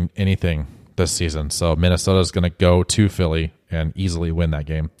aren't doing anything this season, so Minnesota's going to go to Philly and easily win that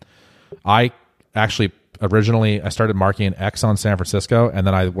game. I actually originally I started marking an X on San Francisco, and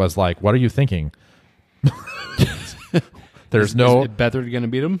then I was like, "What are you thinking?" There's no Is Beathard going to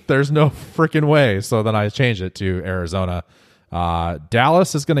beat them? There's no freaking way. So then I changed it to Arizona.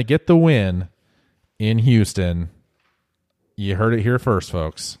 Dallas is going to get the win in Houston. You heard it here first,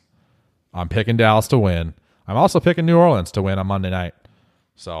 folks. I'm picking Dallas to win. I'm also picking New Orleans to win on Monday night.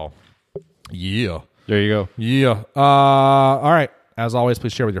 So, yeah. There you go. Yeah. All right. As always,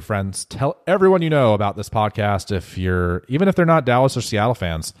 please share with your friends. Tell everyone you know about this podcast. Even if they're not Dallas or Seattle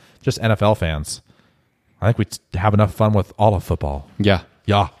fans, just NFL fans. I think we have enough fun with all of football. Yeah.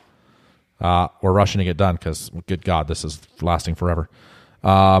 Yeah. We're rushing to get done because, good God, this is lasting forever.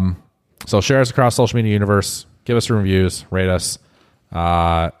 So share us across social media universe. Give us some reviews. Rate us.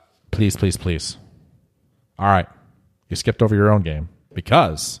 Please, please, please. All right. You skipped over your own game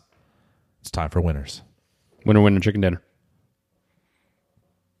because it's time for winners. Winner, chicken dinner.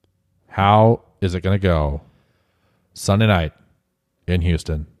 How is it going to go Sunday night in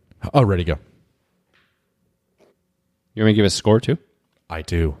Houston? Oh, ready to go. You want me to give a score too? I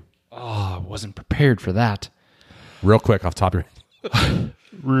do. Oh, I wasn't prepared for that. Real quick off the top of your head.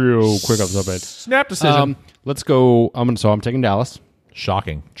 Real quick off the top of my head. Snap decision. Let's go. I'm taking Dallas.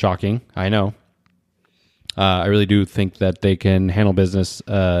 Shocking. I know. I really do think that they can handle business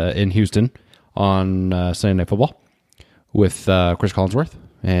in Houston on Sunday Night Football with Chris Collinsworth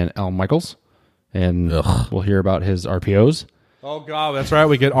and Al Michaels. And we'll hear about his RPOs. Oh, God, that's right.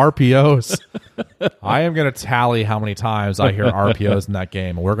 We get RPOs. I am going to tally how many times I hear RPOs in that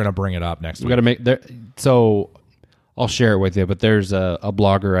game, and we're going to bring it up next week. We got to make there. So I'll share it with you, but there's a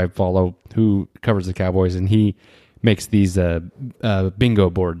blogger I follow who covers the Cowboys, and he makes these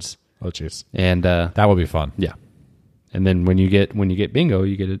bingo boards. Oh, jeez. And that would be fun. yeah. And then when you get bingo,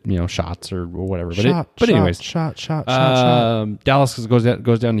 you get shots or whatever. But anyways, Dallas goes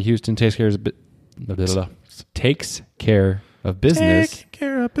down to Houston, takes care of business. Take care of business.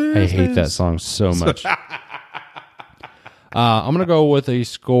 I hate that song so much. I'm gonna go with a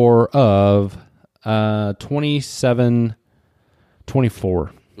score of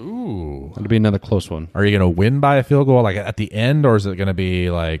 27-24. Ooh. It'll be another close one. Are you going to win by a field goal like at the end, or is it going to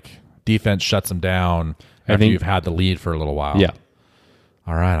be like defense shuts them down after you've had the lead for a little while? Yeah.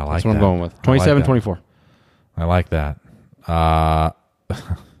 All right, I like That's what I'm going with. 27-24. I like that.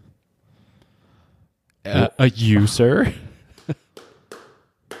 You, sir?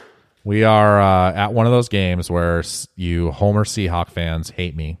 We are at one of those games where you Homer Seahawk fans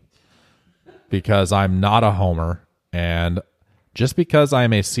hate me because I'm not a Homer, and just because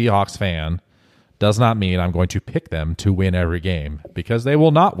I'm a Seahawks fan does not mean I'm going to pick them to win every game, because they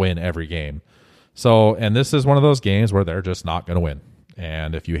will not win every game. So, and this is one of those games where they're just not going to win.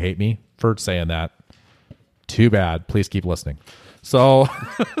 And if you hate me for saying that, too bad. Please keep listening. So,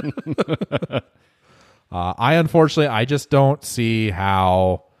 I just don't see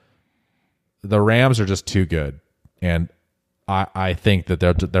how the Rams are just too good. And I think that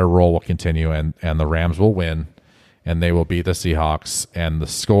their role will continue, and the Rams will win, and they will beat the Seahawks, and the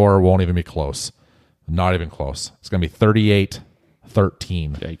score won't even be close. Not even close. It's going to be 38-13.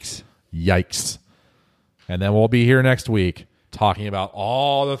 Yikes. And then we'll be here next week talking about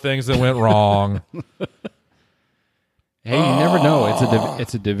all the things that went wrong. Hey, you never know.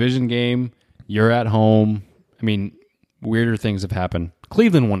 It's a division game. You're at home. I mean, weirder things have happened.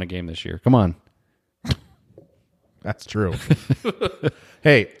 Cleveland won a game this year. Come on. That's true.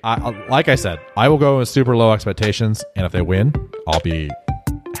 Hey, like I said, I will go with super low expectations, and if they win, I'll be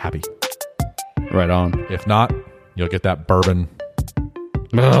happy. Right on. If not, you'll get that bourbon.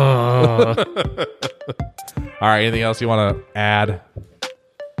 All right, anything else you want to add?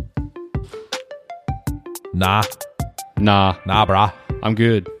 Nah, brah. I'm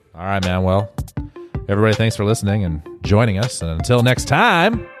good. All right, man. Well, everybody, thanks for listening and joining us. And until next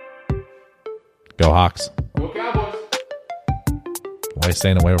time, go Hawks. Go Cowboys. Why are you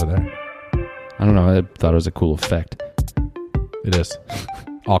staying away over there? I don't know. I thought it was a cool effect. It is.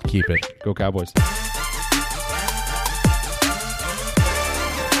 I'll keep it. Go Cowboys.